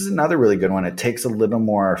 Now, this is another really good one. It takes a little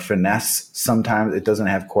more finesse. Sometimes it doesn't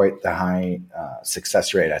have quite the high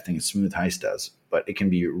success rate I think Smooth Heist does, but it can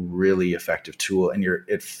be a really effective tool, and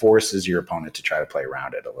it forces your opponent to try to play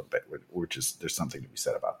around it a little bit, which is there's something to be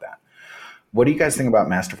said about that. What do you guys think about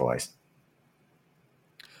Masterful Heist?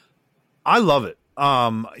 I love it.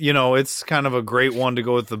 It's kind of a great one to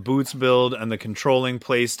go with the boots build and the controlling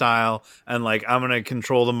play style. And I'm going to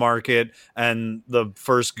control the market, and the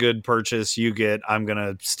first good purchase you get, I'm going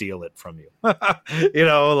to steal it from you,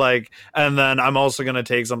 and then I'm also going to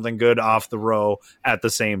take something good off the row at the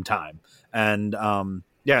same time. And, it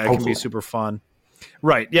can be super fun.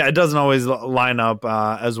 Right. Yeah. It doesn't always line up,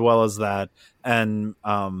 as well as that. And,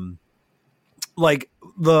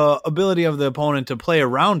 the ability of the opponent to play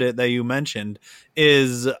around it that you mentioned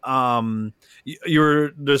is you're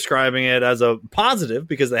describing it as a positive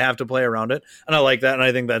because they have to play around it, and I like that, and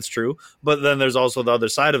I think that's true. But then there's also the other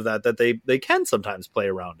side of that they can sometimes play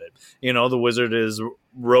around it. The wizard is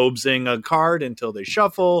robesing a card until they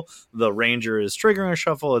shuffle, the ranger is triggering a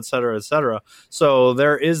shuffle, etc., etc. So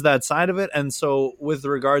there is that side of it. And so with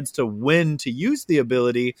regards to when to use the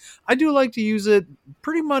ability, I do like to use it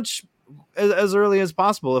pretty much as early as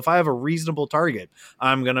possible. If I have a reasonable target,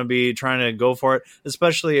 I'm going to be trying to go for it,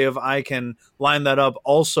 especially if I can line that up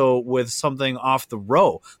also with something off the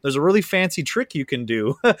row. There's a really fancy trick you can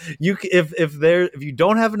do. If you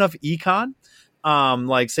don't have enough econ,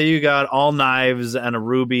 say you got all knives and a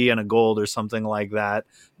ruby and a gold or something like that,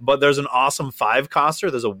 but there's an awesome 5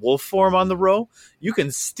 coster, there's a wolf form on the row, you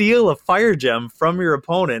can steal a fire gem from your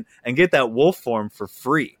opponent and get that wolf form for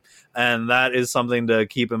free. And that is something to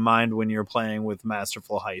keep in mind when you're playing with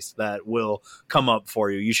Masterful Heist that will come up for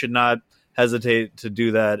you. You should not hesitate to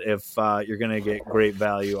do that if you're going to get great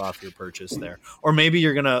value off your purchase there. Or maybe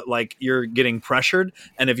you're going to you're getting pressured,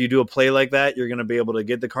 and if you do a play like that, you're going to be able to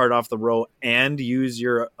get the card off the row and use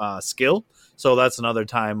your skill. So that's another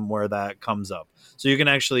time where that comes up. So you can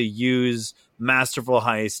actually use Masterful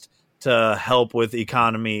Heist to help with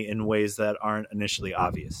economy in ways that aren't initially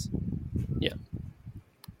obvious. Yeah.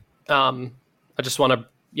 I just want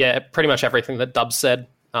to, pretty much everything that Dub said.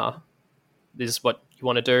 This is what you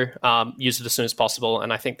want to do. Use it as soon as possible.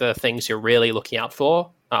 And I think the things you're really looking out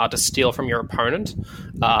for to steal from your opponent,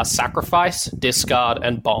 sacrifice, discard,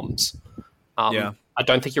 and bombs. I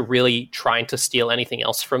don't think you're really trying to steal anything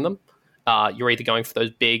else from them. You're either going for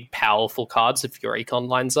those big, powerful cards if your econ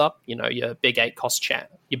lines up, your big 8 cost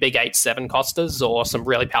your big 8/7 costers, or some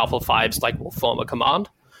really powerful 5s like will form a command.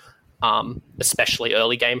 Especially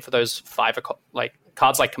early game for those 5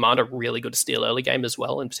 cards like command are really good to steal early game as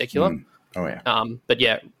well in particular. Oh yeah. But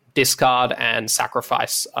yeah, discard and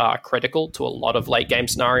sacrifice are critical to a lot of late game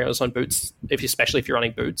scenarios on boots, especially if you're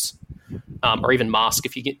running boots. Or even Mask.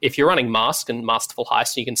 If you're running Mask and Masterful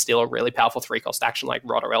Heist, you can steal a really powerful 3-cost action like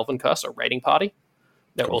Rod or Elven Curse or Raiding Party.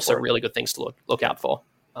 They're also really good things to look out for.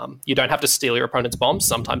 You don't have to steal your opponent's bombs.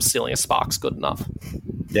 Sometimes stealing a spark's good enough.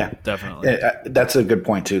 Yeah, definitely. That's a good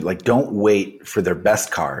point too. Don't wait for their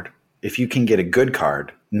best card. If you can get a good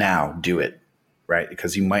card now, do it, right?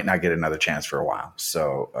 Because you might not get another chance for a while.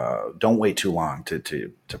 So don't wait too long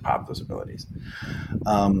to pop those abilities.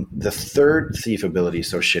 The third thief ability is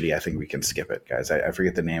so shitty, I think we can skip it, guys. I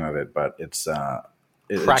forget the name of it, but it's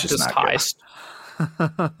Practiced just not Heist.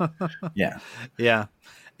 Yeah. Yeah.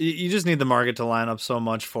 You just need the market to line up so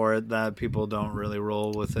much for it that people don't really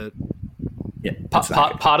roll with it. Yeah.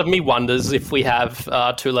 Part of me wonders if we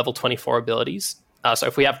have 2 level 24 abilities. So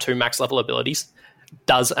if we have 2 max level abilities,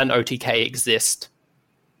 does an OTK exist?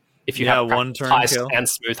 If you have one turn Heist kill and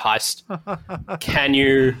Smooth Heist, can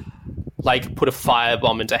you put a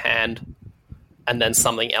firebomb into hand and then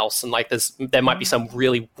something else? And there might be some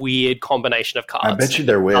really weird combination of cards. I bet you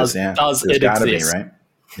there is. Does There's it gotta exist? be, right?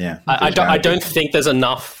 Yeah. I don't think there's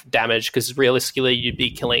enough damage because realistically you'd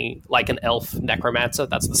be killing an elf necromancer.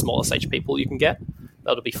 That's the smallest HP pool you can get.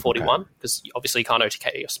 That'll be 41 because obviously you can't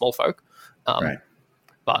OTK a small folk. Right.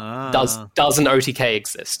 But does an OTK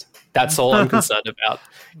exist? That's all I'm concerned about.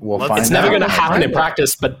 It's never going to happen in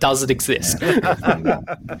practice, but does it exist? Yeah.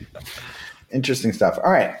 Interesting stuff.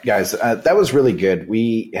 All right, guys, that was really good.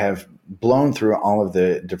 We have blown through all of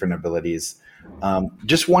the different abilities.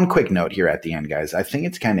 Just one quick note here at the end, guys. I think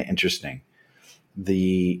it's kind of interesting.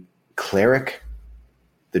 The cleric,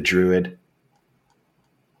 the druid,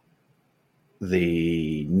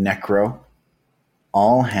 the necro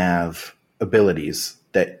all have abilities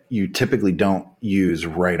that you typically don't use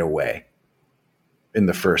right away in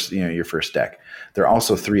the first, your first deck. They're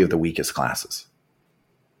also 3 of the weakest classes.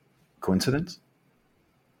 Coincidence?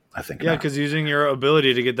 I think yeah, not. because using your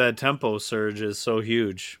ability to get that tempo surge is so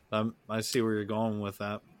huge. I see where you're going with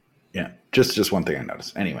that. Yeah, just one thing I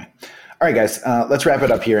noticed. Anyway. All right, guys, let's wrap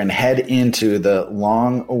it up here and head into the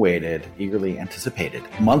long-awaited, eagerly anticipated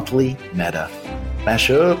monthly meta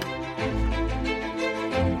mashup.